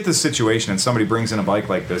when you get this situation and somebody brings in a bike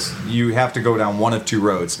like this, you have to go down one of two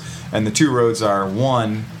roads. And the two roads are,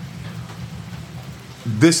 one,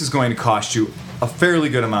 this is going to cost you a fairly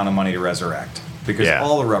good amount of money to resurrect. Because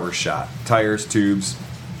all the rubber's shot. Tires, tubes,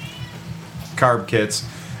 carb kits,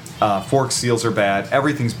 fork seals are bad.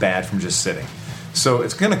 Everything's bad from just sitting. So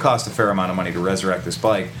it's going to cost a fair amount of money to resurrect this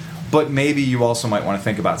bike. But maybe you also might want to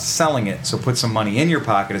think about selling it, so put some money in your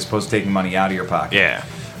pocket as opposed to taking money out of your pocket. Yeah.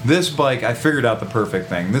 This bike, I figured out the perfect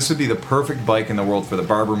thing. This would be the perfect bike in the world for the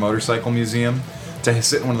Barber Motorcycle Museum to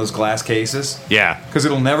sit in one of those glass cases. Yeah. Because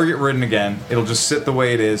it'll never get ridden again. It'll just sit the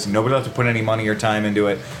way it is. Nobody will have to put any money or time into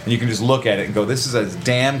it. And you can just look at it and go, this is as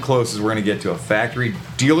damn close as we're going to get to a factory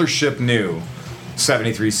dealership new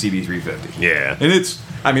 73 CB350. Yeah. And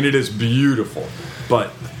it is beautiful.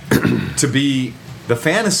 But to be the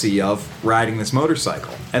fantasy of riding this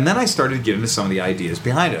motorcycle. And then I started to get into some of the ideas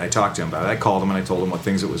behind it. I talked to him about it. I called him and I told him what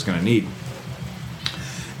things it was going to need.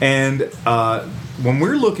 And when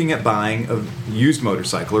we're looking at buying a used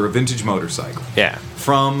motorcycle or a vintage motorcycle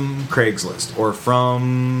from Craigslist or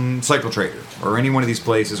from Cycle Trader or any one of these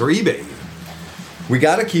places or eBay even, we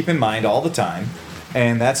got to keep in mind all the time,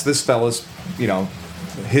 and that's this fella's,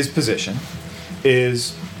 his position,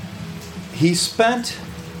 is he spent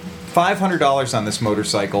 $500 on this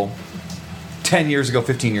motorcycle 10 years ago,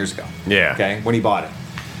 15 years ago. Yeah. Okay, when he bought it.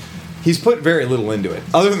 He's put very little into it,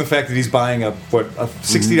 other than the fact that he's buying a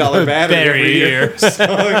 $60 battery every year.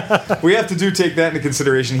 So we have to take that into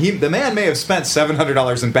consideration. The man may have spent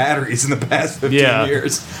 $700 in batteries in the past 15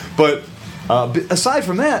 years. But aside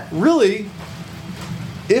from that, really,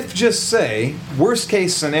 if just say, worst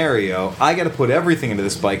case scenario, I got to put everything into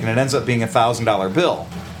this bike and it ends up being a $1,000 bill.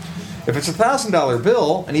 If it's a $1,000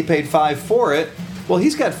 bill and he paid $500 for it, well,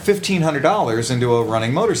 he's got $1,500 into a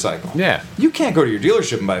running motorcycle. Yeah. You can't go to your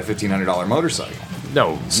dealership and buy a $1,500 motorcycle.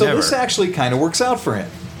 No, So never. this actually kind of works out for him.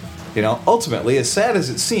 Ultimately, as sad as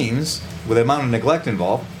it seems, with the amount of neglect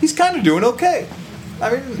involved, he's kind of doing okay.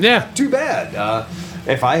 I mean, not too bad.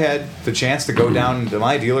 If I had the chance to go down to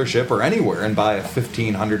my dealership or anywhere and buy a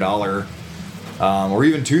 $1,500 or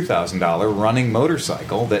even $2,000 running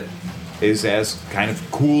motorcycle that is as kind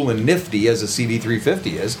of cool and nifty as a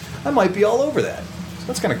CB350 is, I might be all over that. So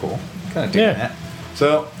that's kind of cool. Kind of digging that.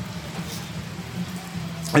 So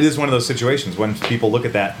it is one of those situations when people look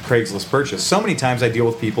at that Craigslist purchase. So many times I deal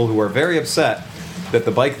with people who are very upset that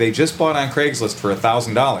the bike they just bought on Craigslist for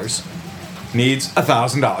 $1,000 needs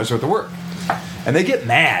 $1,000 worth of work. And they get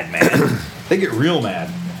mad, man. They get real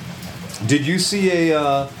mad. Did you see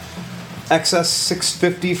a XS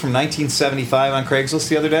 650 from 1975 on Craigslist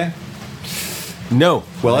the other day? No.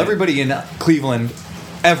 Well, everybody in Cleveland,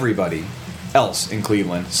 everybody else in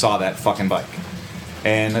Cleveland saw that fucking bike.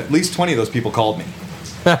 And at least 20 of those people called me.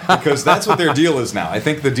 Because that's what their deal is now. I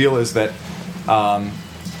think the deal is that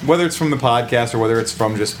whether it's from the podcast or whether it's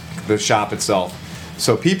from just the shop itself,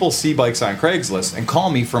 so people see bikes on Craigslist and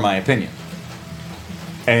call me for my opinion.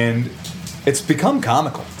 And it's become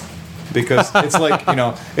comical. Because it's like,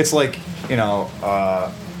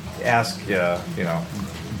 ask,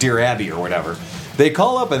 Dear Abby or whatever. They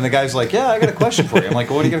call up and the guy's like, yeah, I got a question for you. I'm like,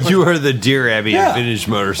 well, what do you got a question? You are the Dear Abby of vintage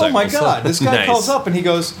motorcycles. Oh my God! This guy Nice. calls up and he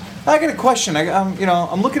goes, I got a question.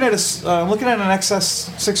 I'm looking at I'm looking at an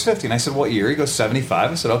XS 650, and I said, what year? He goes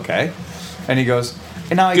 75. I said, okay. And he goes,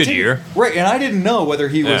 and now Good year. Right, and I didn't know whether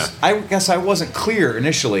he was. Yeah. I guess I wasn't clear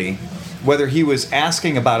initially whether he was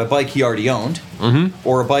asking about a bike he already owned,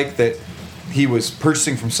 or a bike that he was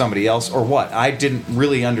purchasing from somebody else, or what. I didn't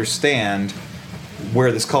really understand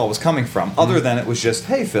where this call was coming from, other than it was just,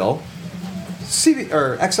 hey Phil,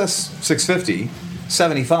 XS 650,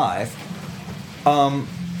 75.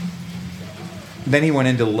 Then he went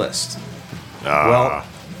into the list. Well,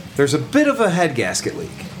 there's a bit of a head gasket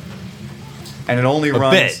leak, and it only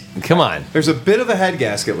runs. Bit. Come on. There's a bit of a head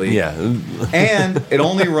gasket leak. Yeah. And it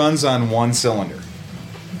only runs on one cylinder.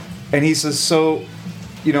 And he says, so,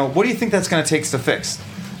 what do you think that's going to take to fix?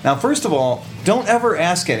 Now, first of all, don't ever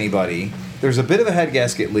ask anybody. There's a bit of a head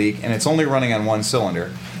gasket leak, and it's only running on one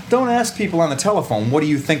cylinder. Don't ask people on the telephone, what do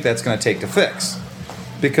you think that's going to take to fix?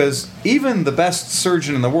 Because even the best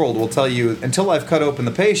surgeon in the world will tell you, until I've cut open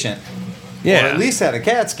the patient, or at least had a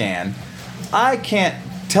CAT scan, I can't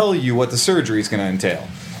tell you what the surgery is going to entail.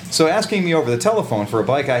 So asking me over the telephone for a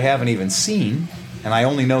bike I haven't even seen, and I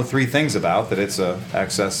only know 3 things about, that it's a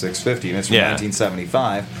XS 650 and it's from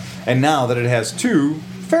 1975, and now that it has 2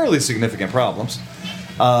 fairly significant problems,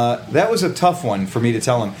 that was a tough one for me to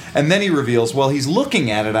tell him. And then he reveals, well, he's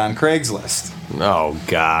looking at it on Craigslist. Oh,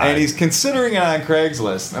 God. And he's considering it on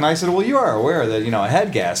Craigslist. And I said, well, you are aware that, a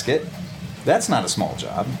head gasket, that's not a small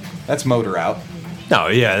job. That's motor out. No,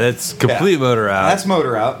 yeah, that's complete motor out. That's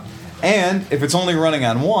motor out. And if it's only running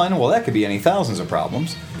on one, well, that could be any thousands of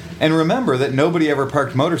problems. And remember that nobody ever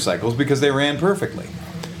parked motorcycles because they ran perfectly.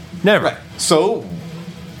 Never. Right. So,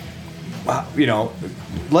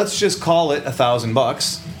 let's just call it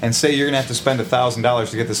 $1,000 and say you're going to have to spend $1,000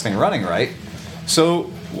 to get this thing running right. So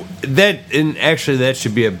that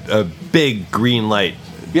should be a big green light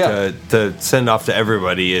to send off to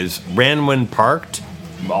everybody is ran when parked.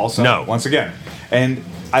 Also, no. Once again. And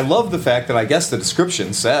I love the fact that I guess the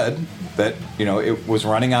description said that, it was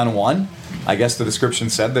running on one. I guess the description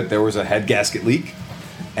said that there was a head gasket leak.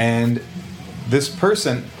 And this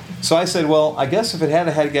person... So I said, well, I guess if it had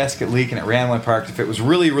a head gasket leak and it ran when parked, if it was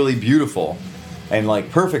really, really beautiful and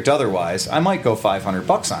like perfect otherwise, I might go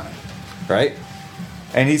 $500 on it, right?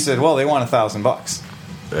 And he said, well, they want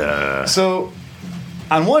 $1,000. So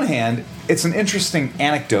on one hand, it's an interesting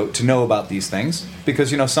anecdote to know about these things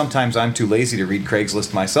because, sometimes I'm too lazy to read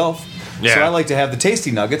Craigslist myself. Yeah. So I like to have the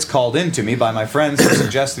tasty nuggets called in to me by my friends who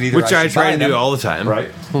suggested either which I try to do all the time.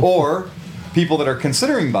 Right. Or people that are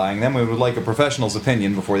considering buying them and would like a professional's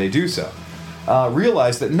opinion before they do so.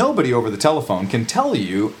 Realize that nobody over the telephone can tell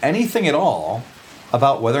you anything at all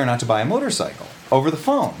about whether or not to buy a motorcycle over the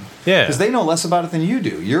phone. Yeah. Because they know less about it than you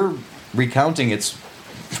do. You're recounting its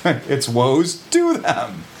woes to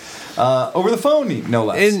them. Over the phone, no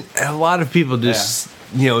less. And a lot of people just,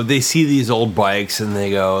 they see these old bikes and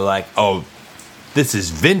they go like, oh, this is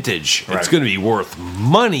vintage. Right. It's going to be worth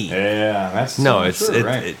money. Yeah, that's true,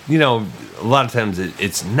 right. A lot of times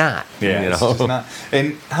it's not. Yeah, it's just not.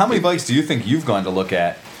 And how many bikes do you think you've gone to look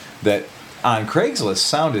at that on Craigslist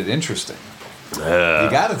sounded interesting? You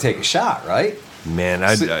got to take a shot, right? Man,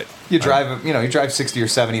 you drive 60 or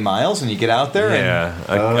 70 miles and you get out there. Yeah,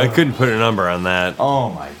 I couldn't put a number on that. Oh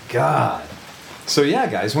my God. So yeah,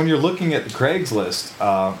 guys, when you're looking at the Craigslist,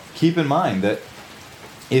 keep in mind that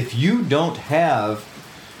if you don't have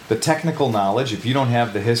the technical knowledge, if you don't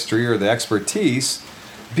have the history or the expertise,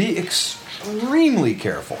 be extremely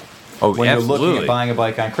careful when you're looking at buying a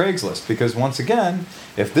bike on Craigslist. Because once again,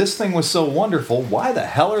 if this thing was so wonderful, why the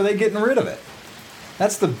hell are they getting rid of it?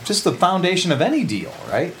 That's just the foundation of any deal,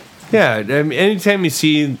 right? Yeah, I mean, anytime you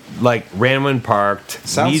see like ran when parked,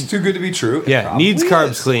 sounds too good to be true. Yeah, needs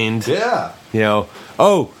carbs cleaned. Yeah,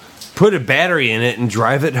 put a battery in it and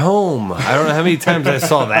drive it home. I don't know how many times I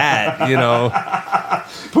saw that.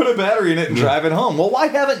 Put a battery in it and drive it home. Well, why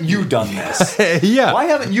haven't you done this? Yeah, why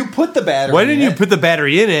haven't you put the battery? Why didn't you put the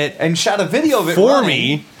battery in it and shot a video of it for running?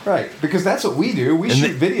 me? Right, because that's what we do. We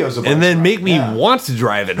shoot videos of bikes and then around. make me want to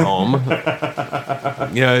drive it home. That's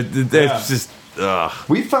just. Ugh.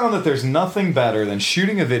 We found that there's nothing better than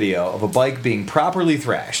shooting a video of a bike being properly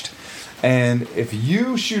thrashed. And if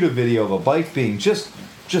you shoot a video of a bike being just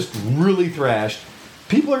really thrashed,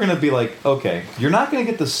 people are going to be like, okay, you're not going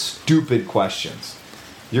to get the stupid questions.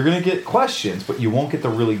 You're going to get questions, but you won't get the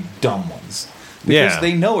really dumb ones. Because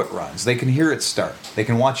they know it runs. They can hear it start. They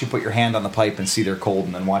can watch you put your hand on the pipe and see they're cold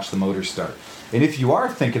and then watch the motor start. And if you are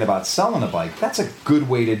thinking about selling a bike, that's a good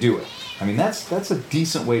way to do it. I mean, that's a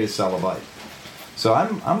decent way to sell a bike. So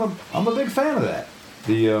I'm a big fan of that.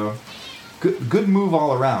 The good move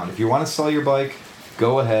all around. If you want to sell your bike,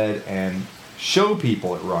 go ahead and show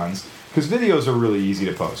people it runs. Because videos are really easy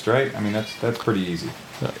to post, right? I mean, that's pretty easy.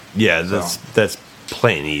 Yeah, that's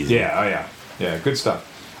plain easy. Yeah, good stuff.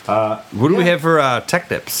 What do we have for tech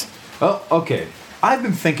tips? Oh, okay. I've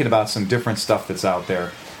been thinking about some different stuff that's out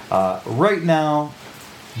there. Right now,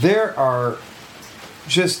 there are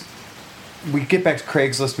just... We get back to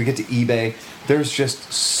Craigslist, we get to eBay. There's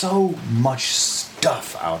just so much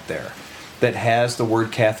stuff out there that has the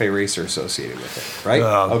word Cafe Racer associated with it, right?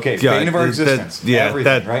 Okay, God, bane of our existence.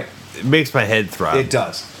 Everything, right? It makes my head throb. It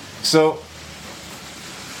does. So...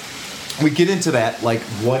 we get into that, like,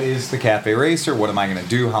 what is the Cafe Racer? What am I going to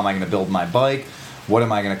do? How am I going to build my bike? What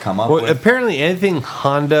am I going to come up with? Apparently anything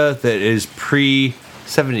Honda that is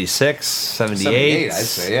pre-76, 78, I'd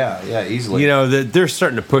say, yeah, easily. They're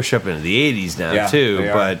starting to push up into the 80s now, too. They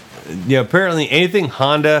are. But, apparently anything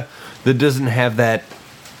Honda that doesn't have that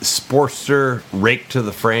Sportster rake to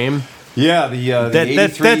the frame... Yeah, the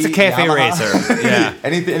 83 that's a Cafe Yamaha. Racer. Yeah.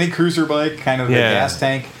 any cruiser bike, kind of the gas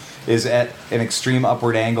tank, is at an extreme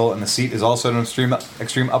upward angle, and the seat is also at an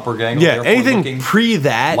extreme upward angle. Yeah, anything pre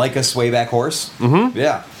that, like a swayback horse. Mm-hmm.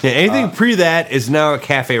 Yeah, anything pre that is now a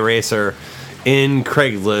Cafe Racer in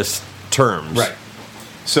Craigslist terms. Right.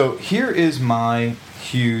 So here is my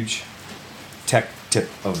huge tech tip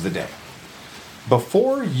of the day.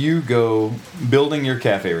 Before you go building your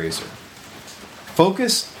Cafe Racer,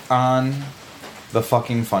 focus on the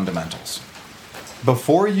fucking fundamentals.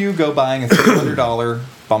 Before you go buying a $300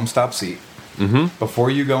 bum stop seat,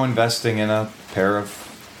 before you go investing in a pair of,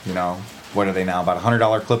 what are they now, about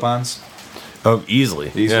 $100 clip-ons? Oh,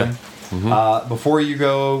 easily. Yeah. Before you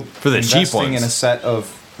go for the cheap ones, in a set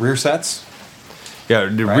of rear sets. Yeah,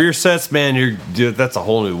 the rear sets, man, that's a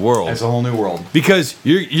whole new world. That's a whole new world. Because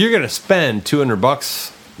you're going to spend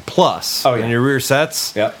 $200 plus on your rear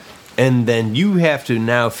sets. Yep. And then you have to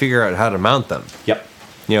now figure out how to mount them. Yep.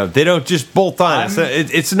 They don't just bolt on.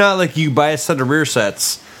 It's not like you buy a set of rear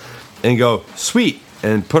sets and go, sweet,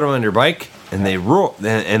 and put them on your bike, and they roll,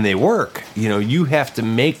 and they work. You have to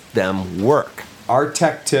make them work. Our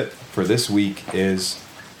tech tip for this week is,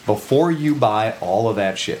 before you buy all of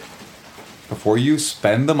that shit, before you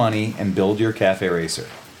spend the money and build your Cafe Racer,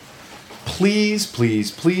 please, please,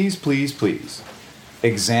 please, please, please,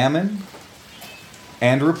 examine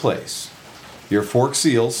and replace your fork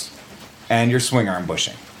seals and your swing arm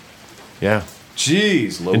bushing. Yeah.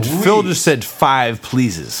 Jeez Louise. And Phil just said 5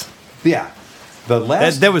 pleases. Yeah.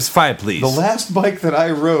 That was 5 please. The last bike that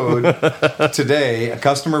I rode today, a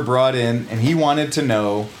customer brought in, and he wanted to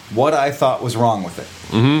know what I thought was wrong with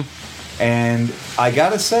it. Mm-hmm. And I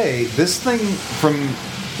gotta say, this thing,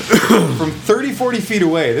 from 30, 40 feet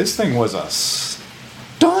away, this thing was a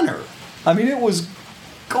stunner. I mean, it was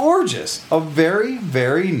gorgeous. A very,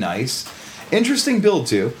 very nice, interesting build,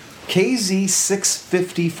 too.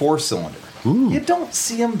 KZ650 4-cylinder. You don't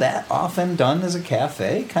see them that often done as a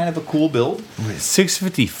cafe. Kind of a cool build.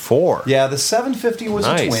 654. Yeah, the 750 was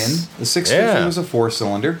a twin. The 650 was a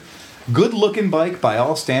 4-cylinder. Good looking bike by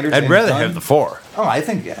all standards. I'd rather have the 4. Oh, I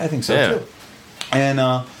think so too.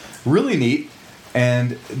 And really neat.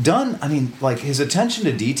 And done. I mean, like, his attention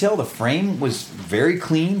to detail. The frame was very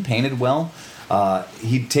clean, painted well.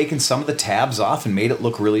 He'd taken some of the tabs off and made it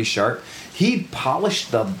look really sharp. He'd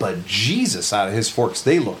polished the bejesus out of his forks.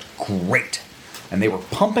 They looked great. And they were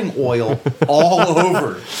pumping oil all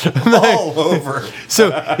over. All over. So,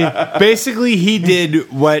 basically, he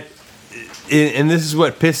did what... And this is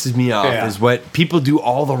what pisses me off, is what people do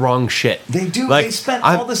all the wrong shit. They do. Like, they spent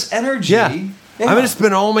all this energy. Yeah. I'm going to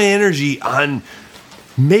spend all my energy on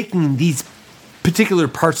making these particular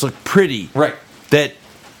parts look pretty. Right. That...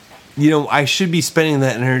 I should be spending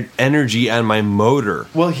that energy on my motor.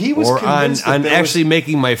 Well, he was convinced on actually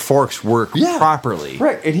making my forks work properly.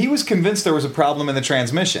 Right, and he was convinced there was a problem in the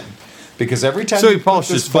transmission. Because every time you put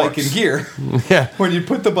this bike in gear, when you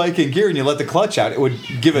put the bike in gear and you let the clutch out, it would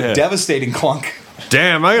give a devastating clunk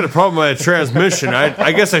Damn, I got a problem with my transmission.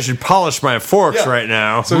 I guess I should polish my forks right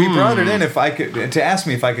now. So he brought it in to ask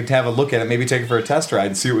me if I could have a look at it, maybe take it for a test ride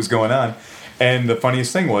and see what was going on. And the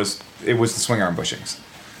funniest thing was, it was the swing arm bushings.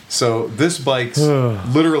 So this bike's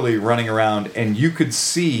literally running around, and you could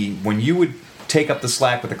see when you would take up the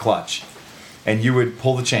slack with the clutch and you would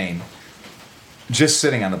pull the chain, just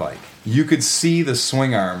sitting on the bike, you could see the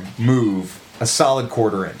swing arm move a solid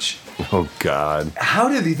 1/4 inch. Oh, God. How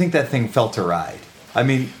did you think that thing felt to ride? I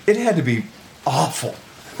mean, it had to be awful.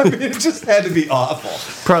 I mean, it just had to be awful.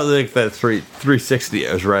 Probably like that 360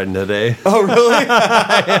 I was riding today. Oh, really?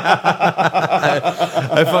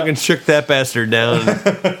 I fucking shook that bastard down.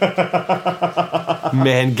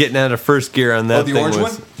 Man, getting out of first gear on that the thing orange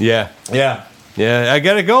was... one? Yeah. Yeah. Yeah, I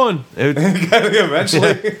got it going. Eventually,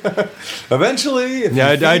 if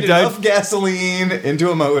you feed enough gasoline into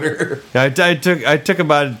a motor. I took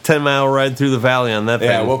about a 10-mile ride through the valley on that thing.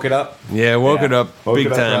 Yeah, woke it up. Yeah, woke it up big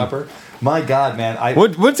time. Proper. My God, man!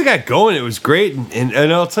 Once it got going, it was great,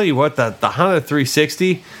 and I'll tell you what, the Honda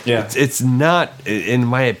 360, it's not, in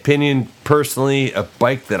my opinion, personally, a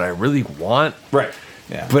bike that I really want. Right.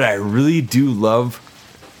 Yeah. But I really do love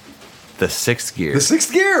the 6th gear. The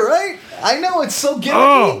 6th gear, right? I know, it's so gimmicky.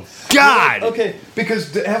 Oh, God! Okay,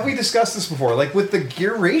 because have we discussed this before? Like with the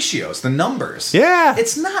gear ratios, the numbers. Yeah.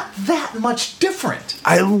 It's not that much different.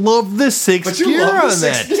 I love the 6th gear love on the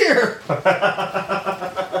that. 6th gear.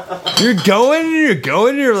 You're going,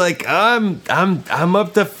 you're like, I'm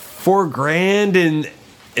up to $4,000,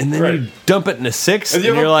 and then you dump it in a 6, and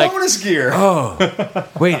you're like, bonus gear. Oh,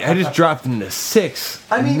 wait, I just dropped into 6.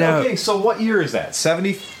 I mean, now, okay, so what year is that?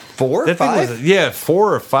 74, that 5? thing was,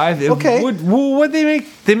 4 or 5. Okay. What'd they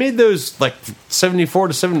make? They made those like 74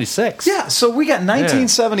 to 76. Yeah, so we got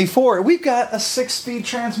 1974. We've got a 6-speed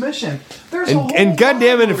transmission. There's a whole and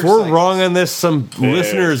goddamn it, if we're motorcycles. wrong on this, some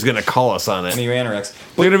listener is gonna call us on it. Any anorex.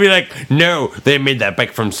 They're gonna be like, "No, they made that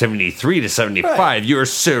bike from 73 to 75. Right. You are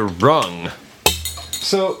so wrong."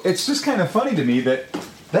 So it's just kind of funny to me that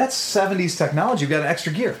that's 70s technology. You've got an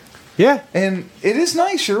extra gear. Yeah, And it is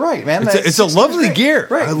nice, you're right, man. it's a lovely gear.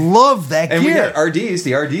 Right. I love that And we gear. got RDs.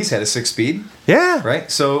 The RDs had a 6-speed, Yeah, right?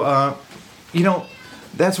 So,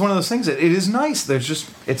 that's one of those things that it is nice.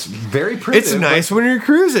 It's very pretty. it's nice when you're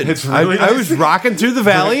cruising. It's really I nice. was rocking through the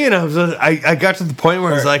valley, and I got to the point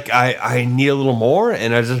where I was like, I need a little more,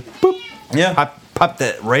 and I just boop, pop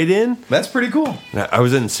that right in. That's pretty cool. I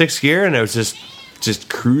was in 6th gear, and I was just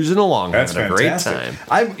cruising along, That's having a fantastic. great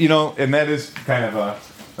time. And that is kind of a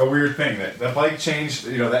weird thing that the bike changed.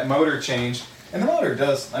 That motor changed, and the motor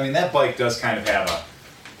does. I mean, that bike does kind of have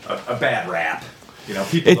a bad rap.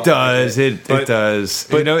 People It don't does. like It does.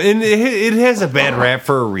 And it has a bad rap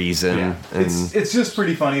for a reason. Yeah. And It's just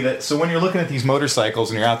pretty funny that. So when you're looking at these motorcycles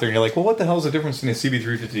and you're out there and you're like, well, what the hell is the difference between a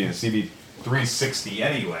CB350 and a CB360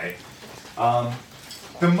 anyway? The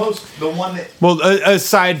one that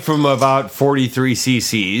aside from about 43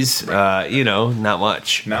 cc's, not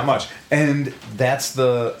much. not much, and that's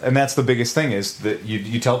the biggest thing is that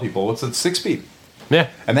you tell people it's a 6-speed, Yeah.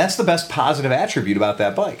 and that's the best positive attribute about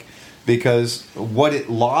that bike. Because what it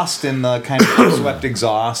lost in the kind of swept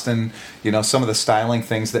exhaust and some of the styling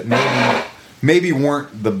things that maybe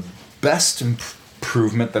weren't the best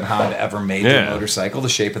improvement that Honda ever made to a motorcycle, the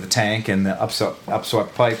shape of the tank and the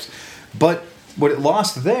upswept pipes, but what it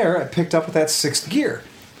lost there, it picked up with that 6th gear,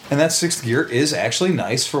 and that 6th gear is actually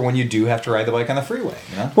nice for when you do have to ride the bike on the freeway.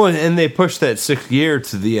 Well, and they pushed that 6th gear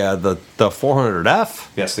to the 400F.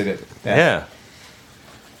 Yes, they did. Yeah.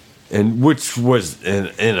 And which was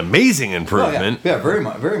an amazing improvement. Oh, yeah, very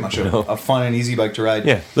much a fun and easy bike to ride.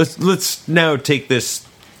 Yeah, let's now take this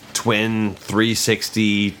twin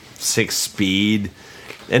 360 6-speed,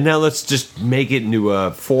 and now let's just make it into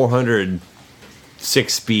a 400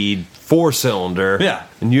 6-speed 4-cylinder. Yeah,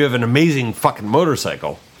 and you have an amazing fucking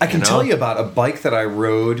motorcycle. I can tell you about a bike that I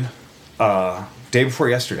rode day before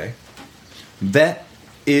yesterday. That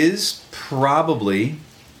is probably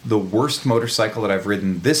the worst motorcycle that I've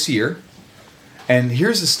ridden this year. And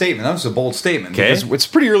here's a statement. That was a bold statement. Okay. Because it's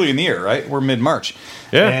pretty early in the year, right? We're mid-March.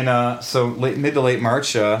 Yeah. And so mid to late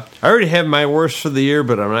March. I already have my worst for the year,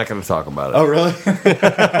 but I'm not going to talk about it. Oh, really?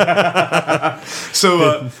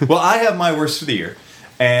 So, well, I have my worst for the year.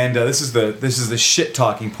 And this is the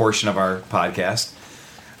shit-talking portion of our podcast.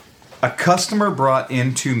 A customer brought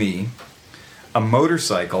into me a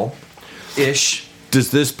motorcycle-ish. Does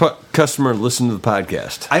this customer listen to the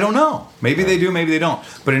podcast? I don't know. Maybe they do, maybe they don't.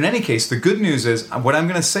 But in any case, the good news is what I'm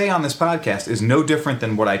going to say on this podcast is no different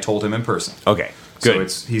than what I told him in person. Okay, good.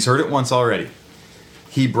 So he's heard it once already.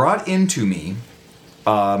 He brought into me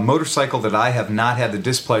a motorcycle that I have not had the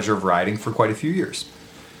displeasure of riding for quite a few years.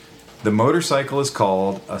 The motorcycle is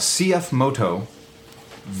called a CF Moto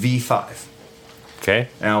V5. Okay.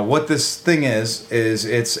 Now, what this thing is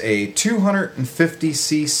it's a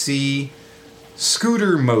 250cc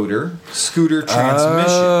scooter motor, scooter transmission.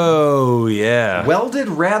 Oh, yeah. Welded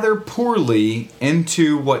rather poorly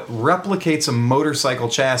into what replicates a motorcycle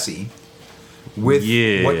chassis with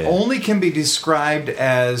what only can be described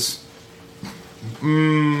as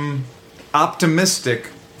optimistic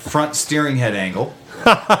front steering head angle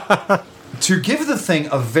to give the thing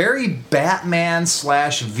a very Batman /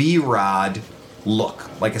 V-Rod look,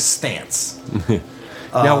 like a stance.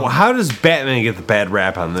 Now, how does Batman get the bad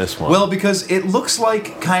rap on this one? Well, because it looks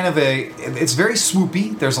like kind of it's very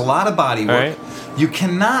swoopy. There's a lot of body work. Right. You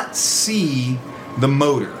cannot see the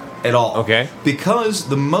motor at all. Okay. Because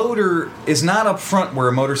the motor is not up front where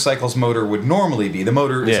a motorcycle's motor would normally be. The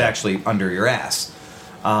motor is actually under your ass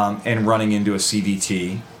and running into a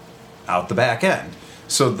CVT out the back end.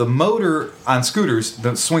 So the motor on scooters,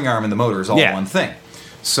 the swing arm and the motor is all one thing.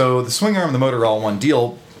 So the swing arm and the motor are all one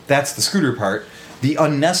deal. That's the scooter part. The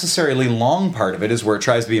unnecessarily long part of it is where it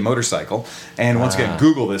tries to be a motorcycle. And once again,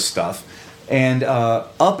 Google this stuff. And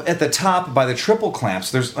up at the top by the triple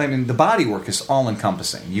clamps, the bodywork is all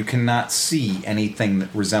encompassing. You cannot see anything that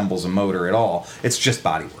resembles a motor at all. It's just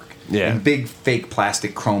bodywork. Yeah. And big fake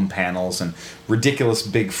plastic chrome panels and ridiculous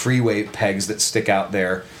big freeway pegs that stick out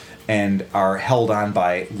there and are held on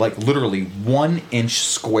by like literally 1-inch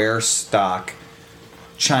square stock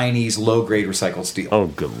Chinese low-grade recycled steel. Oh,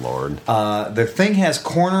 good Lord. The thing has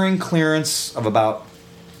cornering clearance of about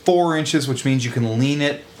 4 inches, which means you can lean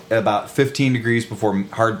it at about 15 degrees before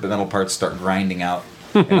hard metal parts start grinding out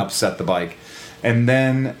and upset the bike. And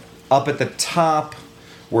then up at the top,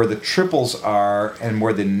 where the triples are and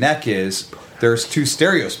where the neck is, there's 2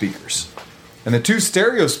 stereo speakers. And the 2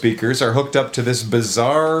 stereo speakers are hooked up to this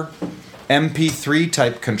bizarre MP3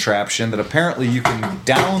 type contraption that apparently you can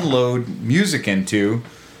download music into.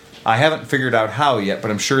 I haven't figured out how yet, but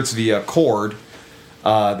I'm sure it's via cord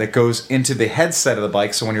that goes into the headset of the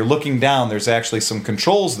bike. So when you're looking down, there's actually some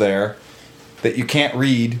controls there that you can't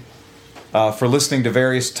read for listening to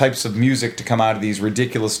various types of music to come out of these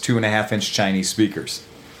ridiculous 2.5-inch Chinese speakers.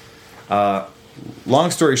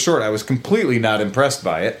 Long story short, I was completely not impressed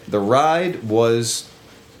by it. The ride was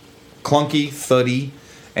clunky, thuddy,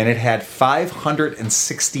 and it had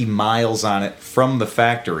 560 miles on it from the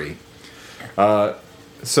factory.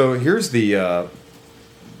 So here's the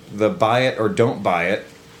buy it or don't buy it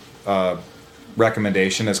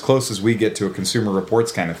recommendation, as close as we get to a Consumer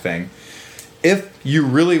Reports kind of thing. If you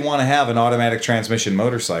really want to have an automatic transmission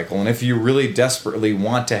motorcycle, and if you really desperately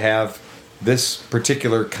want to have this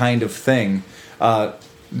particular kind of thing,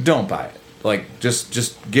 don't buy it. Like,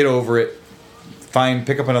 just get over it.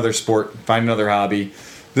 Pick up another sport, find another hobby.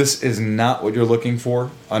 This is not what you're looking for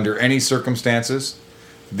under any circumstances.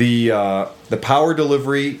 The power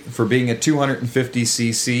delivery for being a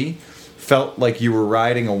 250cc felt like you were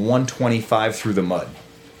riding a 125 through the mud.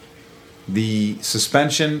 The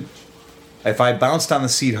suspension, if I bounced on the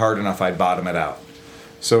seat hard enough, I'd bottom it out.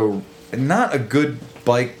 So, not a good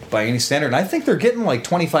bike by any standard. And I think they're getting like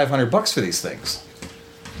 $2,500 for these things.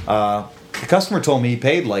 The customer told me he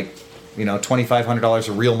paid like, $2,500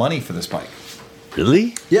 of real money for this bike.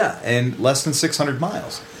 Really? Yeah, and less than 600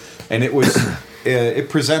 miles. And it was it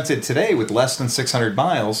presented today with less than 600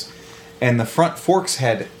 miles, and the front forks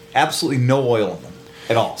had absolutely no oil in them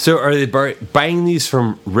at all. So are they buying these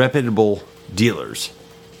from reputable dealers?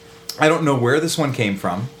 I don't know where this one came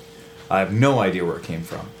from. I have no idea where it came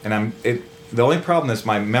from. And the only problem is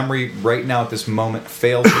my memory right now at this moment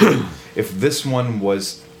fails me if this one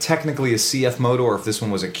was technically a CF Moto or if this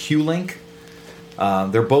one was a Q-Link.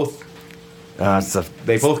 They're both...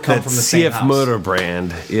 they both come from the same house. CF Motor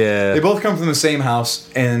brand, yeah. They both come from the same house,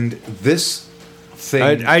 and this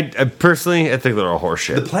thing... I personally, I think they're all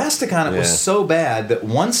horseshit. The plastic on it was so bad that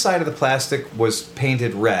one side of the plastic was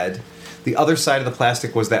painted red. The other side of the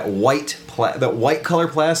plastic was that white color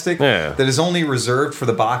plastic that is only reserved for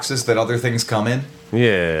the boxes that other things come in.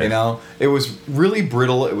 Yeah. It was really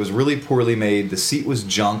brittle. It was really poorly made. The seat was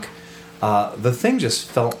junk. The thing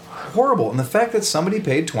just felt horrible. And the fact that somebody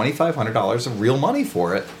paid $2,500 of real money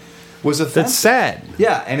for it was offensive. That's sad.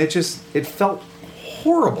 Yeah, and it felt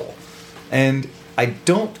horrible. And I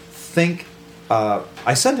don't think...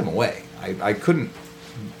 I sent him away. I couldn't...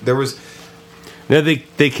 There was... No,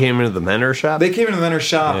 they came into the Mentor shop? They came into the Mentor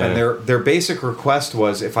shop, and their basic request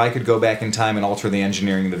was if I could go back in time and alter the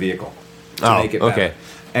engineering of the vehicle to make it better. Okay.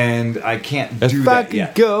 and I can't If do I that could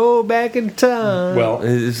yet. go back in time. Well,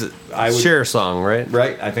 is it I would- Cher song, right?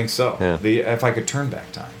 Right, I think so. Yeah. If I could turn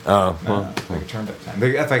back time. Oh, well. If I could turn back time.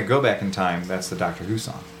 If I could go back in time, that's the Doctor Who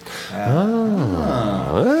song.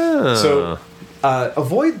 Oh. So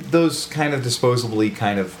avoid those kind of disposably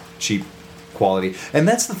kind of cheap quality. And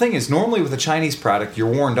that's the thing is normally with a Chinese product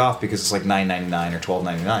you're warned off because it's like $9.99 or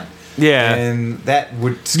 $12.99. Yeah. And that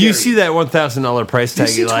would scare You see that $1,000 price You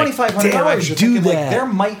tag, see you're like, $2,500. damn, I You're should do thinking, that. like, there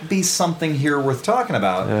might be something here worth talking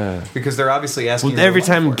about because they're obviously asking. Well, you every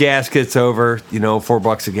money time for it. gas gets over,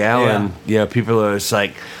 $4 a gallon, people are just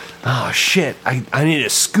like, oh shit, I need a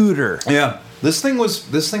scooter. Yeah, this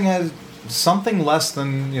thing had something less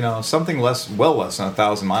than well less than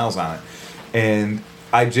 1,000 miles on it, and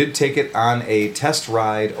I did take it on a test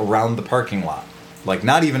ride around the parking lot. Like,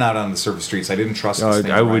 not even out on the surface streets. I didn't trust this thing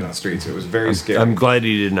to ride on the streets. It was very scary. I'm glad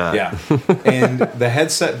you did not. Yeah. And the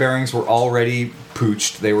headset bearings were already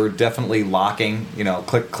pooched. They were definitely locking,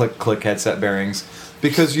 click, click, click headset bearings.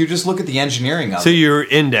 Because you just look at the engineering of it. So you're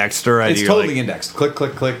indexed already. It's totally indexed. Click,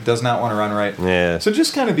 click, click. Does not want to run right. Yeah. So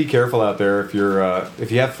just kind of be careful out there if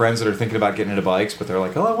you have friends that are thinking about getting into bikes, but they're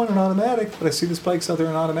like, oh, I want an automatic, but I see this bike's out there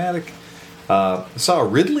in automatic. Saw a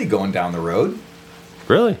Ridley going down the road.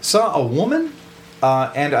 Really? Saw a woman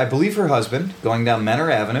and I believe her husband going down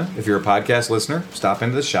Menor Avenue. If you're a podcast listener, stop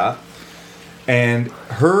into the shop. And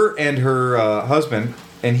her husband,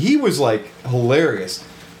 and he was like hilarious.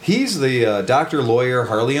 He's the doctor, lawyer,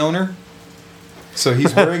 Harley owner. So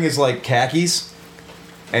he's wearing his like khakis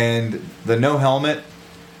and the no helmet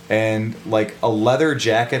and like a leather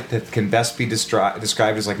jacket that can best be described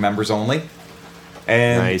as like members only.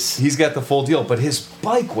 And nice. He's got the full deal. But his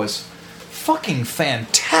bike was fucking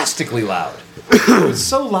fantastically loud. It was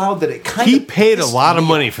so loud that it kind of... He paid a lot of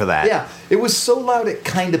money for that. Yeah. It was so loud it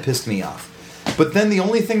kind of pissed me off. But then the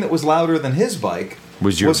only thing that was louder than his bike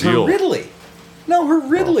was her Buell. Ridley. No, her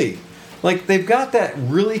Ridley. Oh. Like, they've got that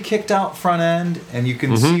really kicked out front end, and you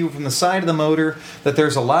can see from the side of the motor that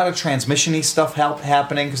there's a lot of transmission-y stuff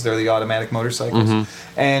happening because they're the automatic motorcycles.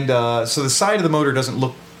 And so the side of the motor doesn't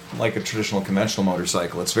look like a traditional conventional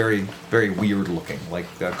motorcycle. It's very, very weird looking, like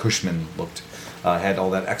Cushman looked. Had all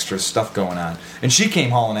that extra stuff going on. And she came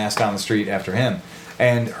hauling ass down the street after him.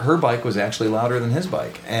 And her bike was actually louder than his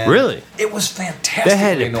bike. And really? It was fantastic. That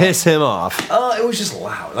had to piss him off. It was just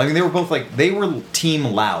loud. I mean, they were both they were team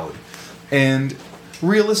loud. And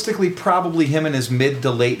realistically, probably him in his mid to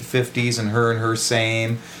late 50s and her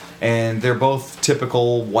same. And they're both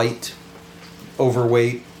typical white,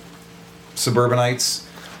 overweight suburbanites.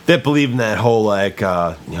 That believe in that whole,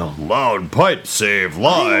 loud pipes save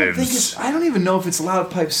lives. I don't even know if it's loud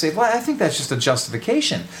pipes save lives. I think that's just a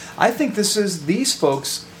justification. I think this is these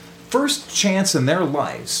folks' first chance in their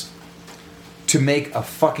lives to make a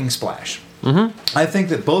fucking splash. Mm-hmm. I think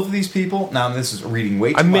that both of these people... Now, this is reading way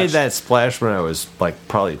too much. I made that splash when I was,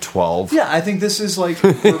 probably 12. Yeah, I think this is, for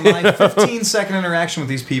my 15-second interaction with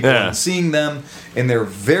these people and seeing them in their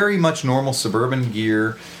very much normal suburban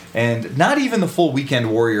gear... And not even the full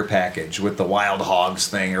Weekend Warrior package with the Wild Hogs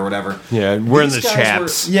thing or whatever. Yeah, wearing the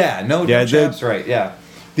chaps. No chaps, right, yeah.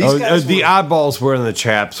 The oddballs wearing the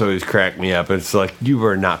chaps always crack me up. It's like, you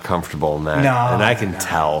were not comfortable in that. No, and I can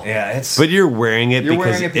tell. Yeah, it's... But you're wearing it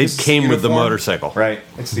because it came with the motorcycle. Right,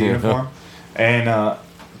 it's the uniform. And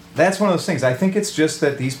that's one of those things. I think it's just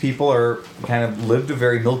that these people are kind of lived a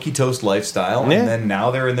very milky toast lifestyle. And then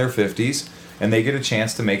now they're in their 50s and they get a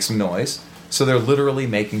chance to make some noise. So they're literally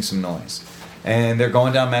making some noise, and they're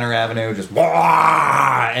going down Menor Avenue, just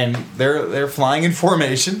wah, and they're flying in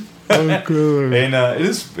formation. And it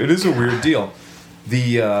is a weird deal.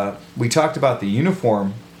 We talked about the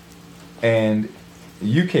uniform, and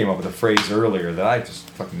you came up with a phrase earlier that I just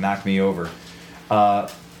fucking knocked me over.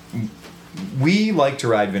 We like to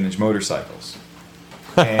ride vintage motorcycles.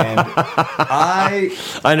 And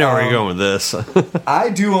I know where you're going with this. I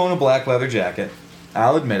do own a black leather jacket.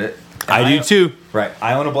 I'll admit it. I do too. Right.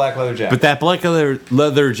 I own a black leather jacket. But that black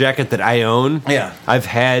leather jacket that I own, I've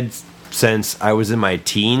had since I was in my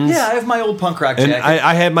teens. Yeah, I have my old punk rock jacket. And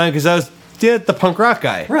I had mine because I was the punk rock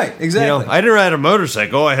guy. Right, exactly. I didn't ride a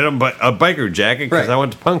motorcycle. I had a biker jacket because I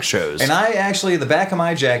went to punk shows. And I actually, the back of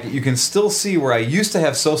my jacket, you can still see where I used to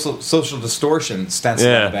have social distortion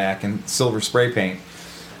stenciled on the back and silver spray paint.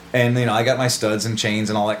 And, I got my studs and chains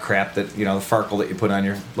and all that crap that, the farkle that you put on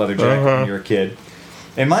your leather jacket when you're a kid.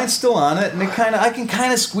 And mine's still on it, and I can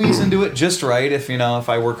kind of squeeze into it just right if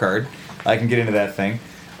I work hard, I can get into that thing.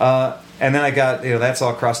 And then I got that's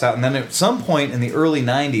all crossed out. And then at some point in the early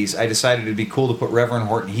 '90s, I decided it'd be cool to put Reverend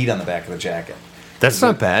Horton Heat on the back of the jacket That's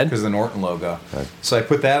not bad. Because of the Norton logo. So I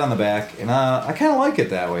put that on the back, and I kind of like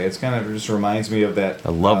it that way. It's kind of just reminds me of that. I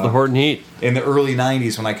love the Horton Heat. In the early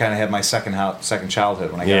 90s when I kind of had my second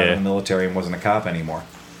childhood, when I got out of the military and wasn't a cop anymore.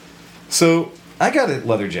 So I got a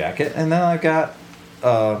leather jacket, and then I got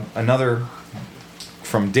another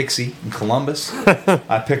from Dixie in Columbus.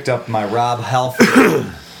 I picked up my Rob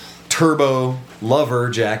Halford Turbo Lover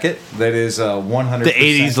jacket that is 100% the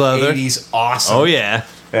 80s leather. 80s awesome. Oh yeah.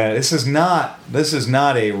 This is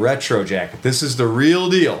not a retro jacket. This is the real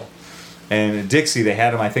deal. And at Dixie, they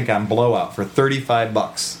had them, I think, on blowout for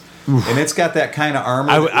 $35. And it's got that kind of armor.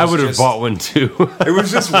 I would have bought one too. It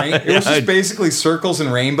was just basically circles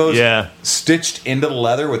and rainbows stitched into the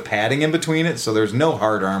leather with padding in between it. So there's no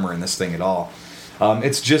hard armor in this thing at all.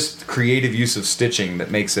 It's just creative use of stitching that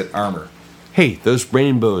makes it armor. Hey, those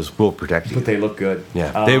rainbows will protect you. But they look good.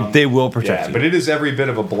 Yeah, they will protect you. But it is every bit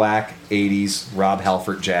of a black 80s Rob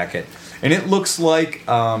Halford jacket. And it looks like...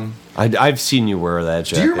 I've seen you wear that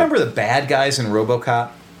jacket. Do you remember the bad guys in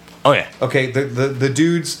RoboCop? Oh, yeah. Okay, the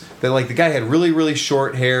dudes, the guy had really, really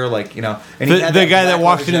short hair, like, you know... And the guy that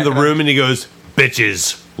walked into the room and he goes,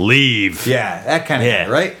 "Bitches, leave." Yeah, that kind of guy,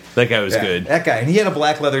 right? That guy was good. That guy. And he had a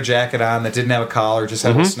black leather jacket on that didn't have a collar, just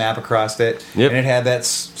had a snap across it. Yep. And it had that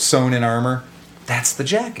sewn-in armor. That's the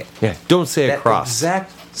jacket. Yeah, don't say a cross.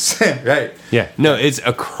 Exact... Right. Yeah, no, it's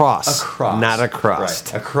a cross. A cross. Not a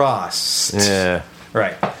cross. Right. A cross. Yeah.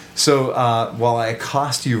 Right. So while I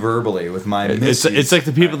accost you verbally with my misuse... It's like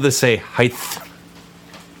the people that say height.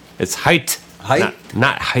 It's height. Height?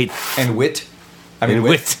 Not height. And wit? I mean,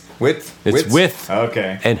 width. It's Width? width.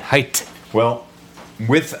 Okay. And height. Well,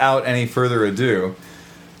 without any further ado,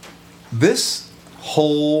 this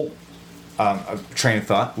whole train of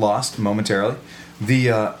thought lost momentarily.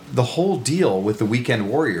 The whole deal with the Weekend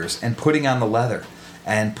Warriors and putting on the leather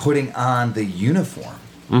and putting on the uniform.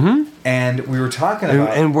 Mm-hmm. And we were talking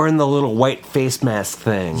about... And wearing the little white face mask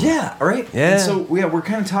thing. Yeah, right? Yeah. And so we're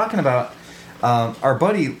kind of talking about our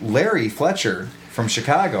buddy Larry Fletcher from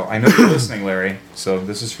Chicago. I know you're listening, Larry, so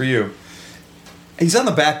this is for you. He's on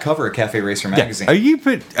the back cover of Cafe Racer magazine. Are you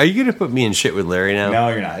going to put me in shit with Larry now? No,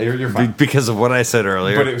 you're not. You're fine. Because of what I said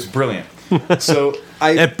earlier. But it was brilliant. So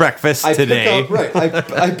at breakfast today.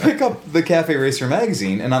 I pick up the Cafe Racer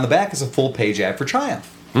magazine, and on the back is a full-page ad for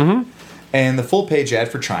Triumph. Mm-hmm. And the full-page ad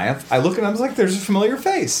for Triumph, I look at him, I was like, there's a familiar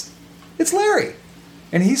face. It's Larry.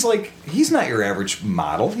 And he's like, he's not your average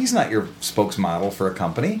model. He's not your spokesmodel for a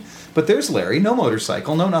company. But there's Larry, no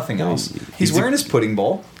motorcycle, no nothing else. He's wearing his pudding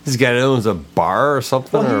bowl. This guy owns a bar or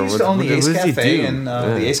something? Well, he used to own the Ace Cafe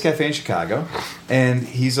the Ace Cafe in Chicago. And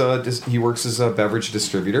he works as a beverage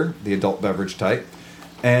distributor, the adult beverage type.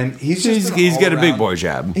 And he's got a big boy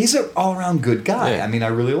job. He's an all-around good guy. Yeah. I mean, I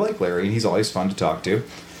really like Larry, and he's always fun to talk to.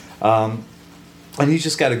 And he's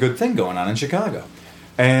just got a good thing going on in Chicago.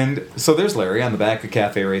 And so there's Larry on the back of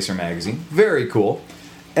Cafe Racer magazine. Very cool.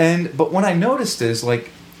 But what I noticed is,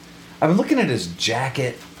 like, I've been looking at his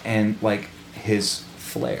jacket and, like, his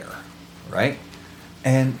flair, right?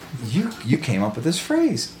 And you came up with this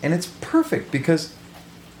phrase, and it's perfect because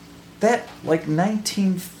that, like,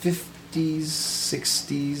 1950s,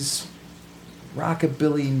 60s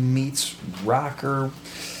rockabilly meets rocker,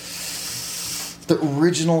 the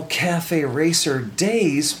original Cafe Racer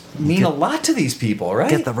days mean a lot to these people, right?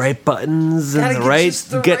 Get the right buttons and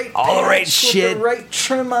get all the right shit, the right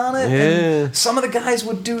trim on it. Yeah. And some of the guys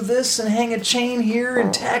would do this and hang a chain here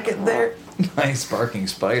and tack it there. Nice barking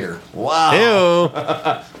spider! Wow, ew.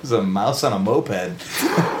 It was a mouse on a moped.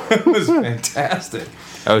 It was fantastic.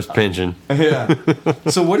 I was pinching. Yeah.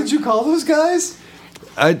 So what did you call those guys?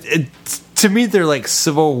 To me, they're like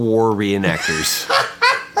Civil War reenactors.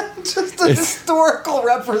 Just a historical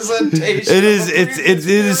representation. It is. It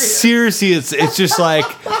is seriously. It's just like,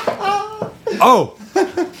 oh,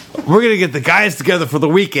 we're gonna get the guys together for the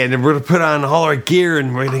weekend, and we're gonna put on all our gear,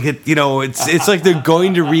 and we're gonna get, it's like they're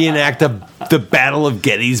going to reenact the Battle of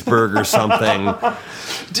Gettysburg or something.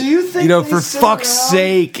 Do you think? For fuck's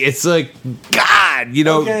sake, it's like, God,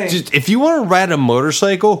 Okay. just if you want to ride a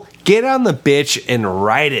motorcycle, get on the bitch and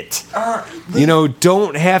ride it.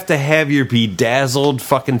 Don't have to have your bedazzled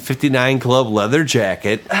fucking 59 Club leather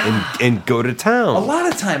jacket and go to town. A lot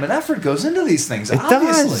of time and effort goes into these things. It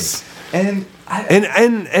obviously. does. And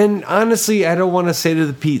honestly, I don't want to say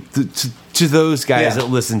to those guys that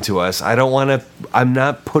listen to us, I'm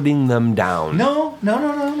not putting them down. No.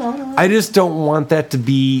 I just don't want that to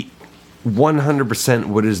be 100%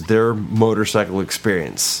 what is their motorcycle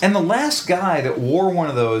experience. And the last guy that wore one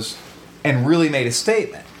of those and really made a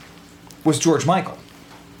statement was George Michael.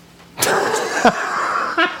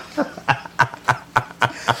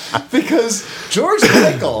 Because George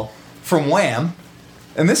Michael from Wham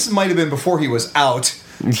and this might have been before he was out.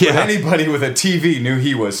 Yeah. But anybody with a TV knew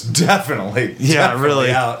he was definitely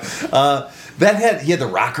really out. He had the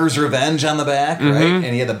Rockers Revenge on the back, right? And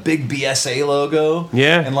he had the big BSA logo.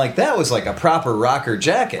 Yeah. And like that was like a proper rocker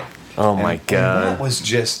jacket. Oh my God. And that was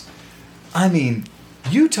just, I mean,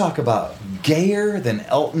 you talk about gayer than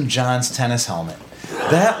Elton John's tennis helmet.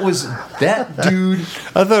 That was that dude.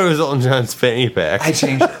 I thought it was Elton John's fanny pack. I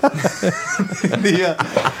changed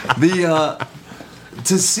it.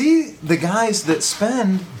 To see the guys that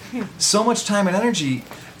spend so much time and energy,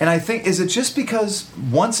 and I think, is it just because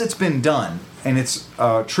once it's been done and it's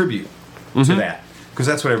a tribute to that? Because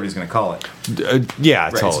that's what everybody's going to call it. Yeah,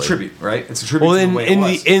 Right, totally. it's a tribute, right? It's a tribute Well, to the way it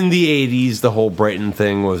was. in the 80s, the whole Brighton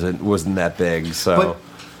thing wasn't that big. So,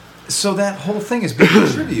 So that whole thing is being a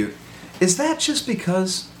tribute. Is that just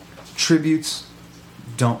because tributes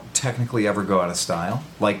don't technically ever go out of style?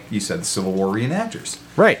 Like you said, the Civil War reenactors.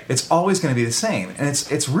 Right. It's always going to be the same. And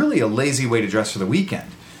it's really a lazy way to dress for the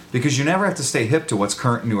weekend. Because you never have to stay hip to what's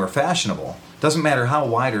current, new, or fashionable. Doesn't matter how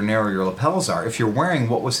wide or narrow your lapels are if you're wearing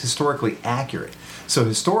what was historically accurate. So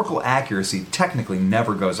historical accuracy technically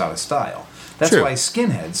never goes out of style. That's True. why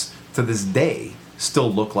skinheads, to this day,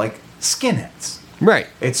 still look like skinheads. right.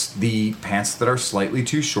 It's the pants that are slightly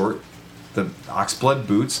too short, the oxblood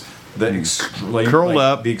boots, the Curled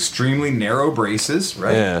up. the extremely narrow braces,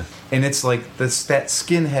 right? Yeah. And it's like that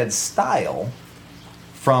skinhead style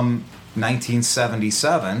from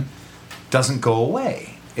 1977 doesn't go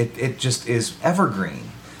away. It just is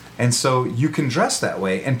evergreen. And so you can dress that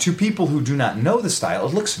way, and to people who do not know the style,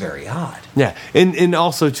 it looks very odd. Yeah, and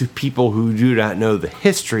also to people who do not know the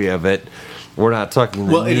history of it, we're not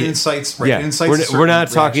talking. It incites. Right, Yeah, it incites we're not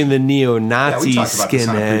talking the neo-Nazi Yeah, we talked about this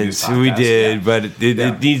on a previous skinheads. We podcast, did, yeah. but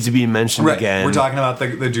it needs to be mentioned Right. again. We're talking about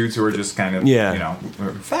the dudes who are just kind of,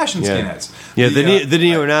 fashion skinheads. Yeah, the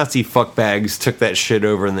neo-Nazi fuckbags took that shit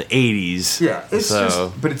over in the 80s. Yeah, it's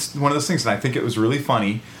one of those things, and I think it was really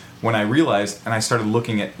funny when I realized, and I started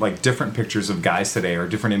looking at like different pictures of guys today or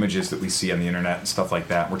different images that we see on the internet and stuff like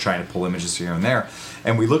that. We're trying to pull images here and there,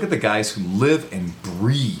 and we look at the guys who live and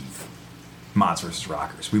breathe Mods versus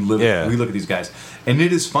Rockers. We look at these guys, and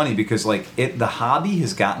it is funny because the hobby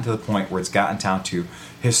has gotten to the point where it's gotten down to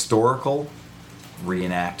historical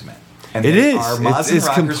reenactment. And It is. Our Mods and It's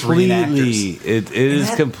Rockers completely. reenactors. It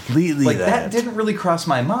is completely like that. that didn't really cross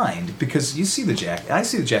my mind because you see the jacket. I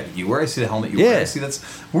see the jacket you wear. I see the helmet you wear. I see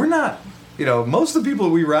we're not. Most of the people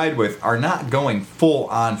that we ride with are not going full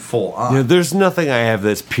on. There's nothing I have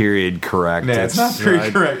that's period correct. Yeah, it's not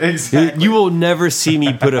period correct. Exactly. You will never see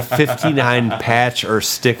me put a 59 patch or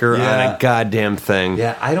sticker on a goddamn thing.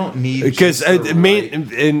 Yeah, I don't need because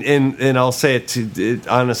and I'll say it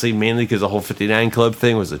honestly mainly because the whole 59 Club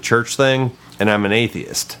thing was a church thing, and I'm an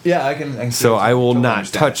atheist. Yeah, I can so I will totally not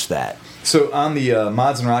understand. touch that. So on the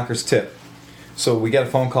Mods and Rockers tip. So we got a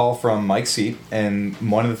phone call from Mike Seat, and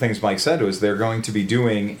one of the things Mike said was they're going to be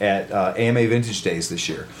doing at AMA Vintage Days this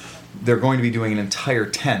year. They're going to be doing an entire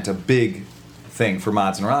tent, a big thing for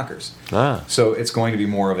Mods and Rockers. Ah. So it's going to be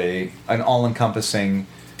more of an all-encompassing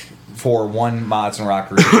for one Mods and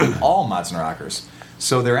Rockers, and all Mods and Rockers.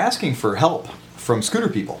 So they're asking for help from scooter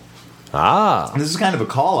people. Ah. And this is kind of a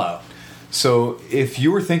call-out. So if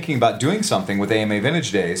you were thinking about doing something with AMA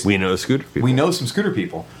Vintage Days... We know scooter people. We know some scooter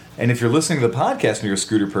people. And if you're listening to the podcast and you're a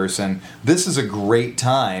scooter person, this is a great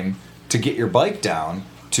time to get your bike down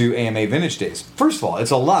to AMA Vintage Days. First of all,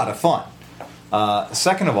 it's a lot of fun.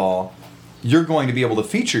 Second of all, you're going to be able to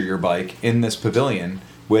feature your bike in this pavilion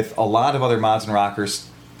with a lot of other Mods and Rockers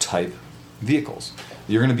type vehicles.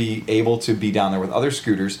 You're going to be able to be down there with other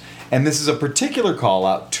scooters. And this is a particular call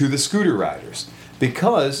out to the scooter riders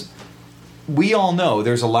because... we all know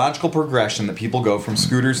there's a logical progression that people go from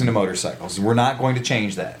scooters into motorcycles. We're not going to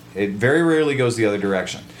change that. It very rarely goes the other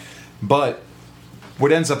direction. But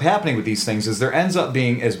what ends up happening with these things is there ends up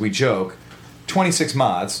being, as we joke, 26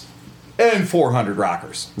 mods and 400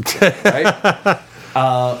 rockers. Right?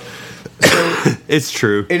 So it's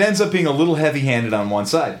true. It ends up being a little heavy-handed on one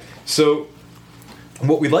side. So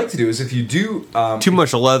what we'd like to do is if you do... too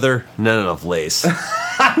much leather, not enough lace.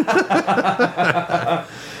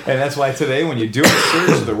 And that's why today, when you do a search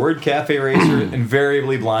of the word Cafe Racer,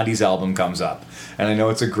 invariably Blondie's album comes up. And I know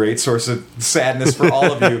it's a great source of sadness for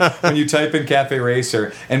all of you when you type in Cafe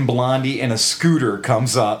Racer and Blondie and a scooter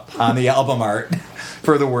comes up on the album art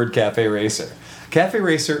for the word Cafe Racer. Cafe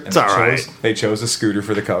Racer, and they chose a scooter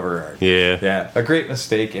for the cover art. Yeah, a great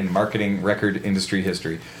mistake in marketing record industry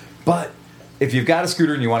history. But if you've got a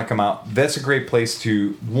scooter and you want to come out, that's a great place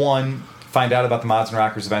to, one, find out about the Mods and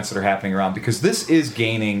Rockers events that are happening around, because this is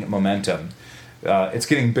gaining momentum. It's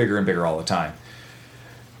getting bigger and bigger all the time.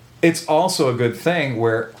 it's also a good thing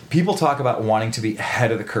where people talk about wanting to be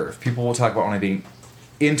ahead of the curve. People will talk about wanting to be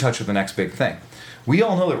in touch with the next big thing. We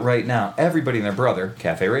all know that right now, everybody and their brother,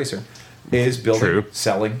 Cafe Racer, is building,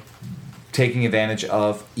 selling, taking advantage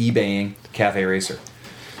of eBaying Cafe Racer.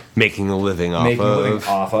 Making a living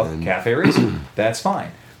off of Cafe Racer. That's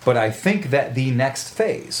fine. But I think that the next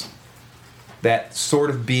phase, that sort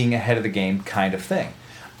of being ahead of the game kind of thing,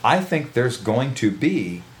 I think there's going to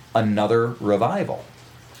be another revival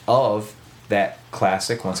of that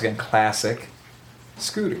classic, once again, classic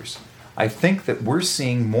scooters. I think that we're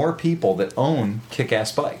seeing more people that own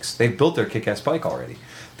kick-ass bikes. They've built their kick-ass bike already.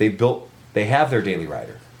 They have their daily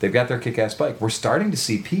rider. They've got their kick-ass bike. We're starting to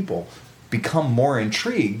see people become more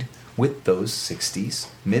intrigued with those 60s,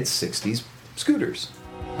 mid-60s scooters.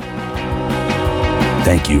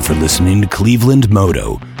 Thank you for listening to Cleveland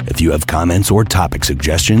Moto. If you have comments or topic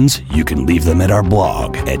suggestions, you can leave them at our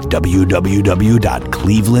blog at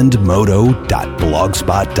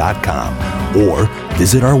www.clevelandmoto.blogspot.com or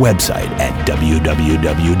visit our website at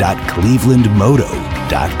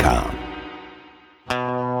www.clevelandmoto.com.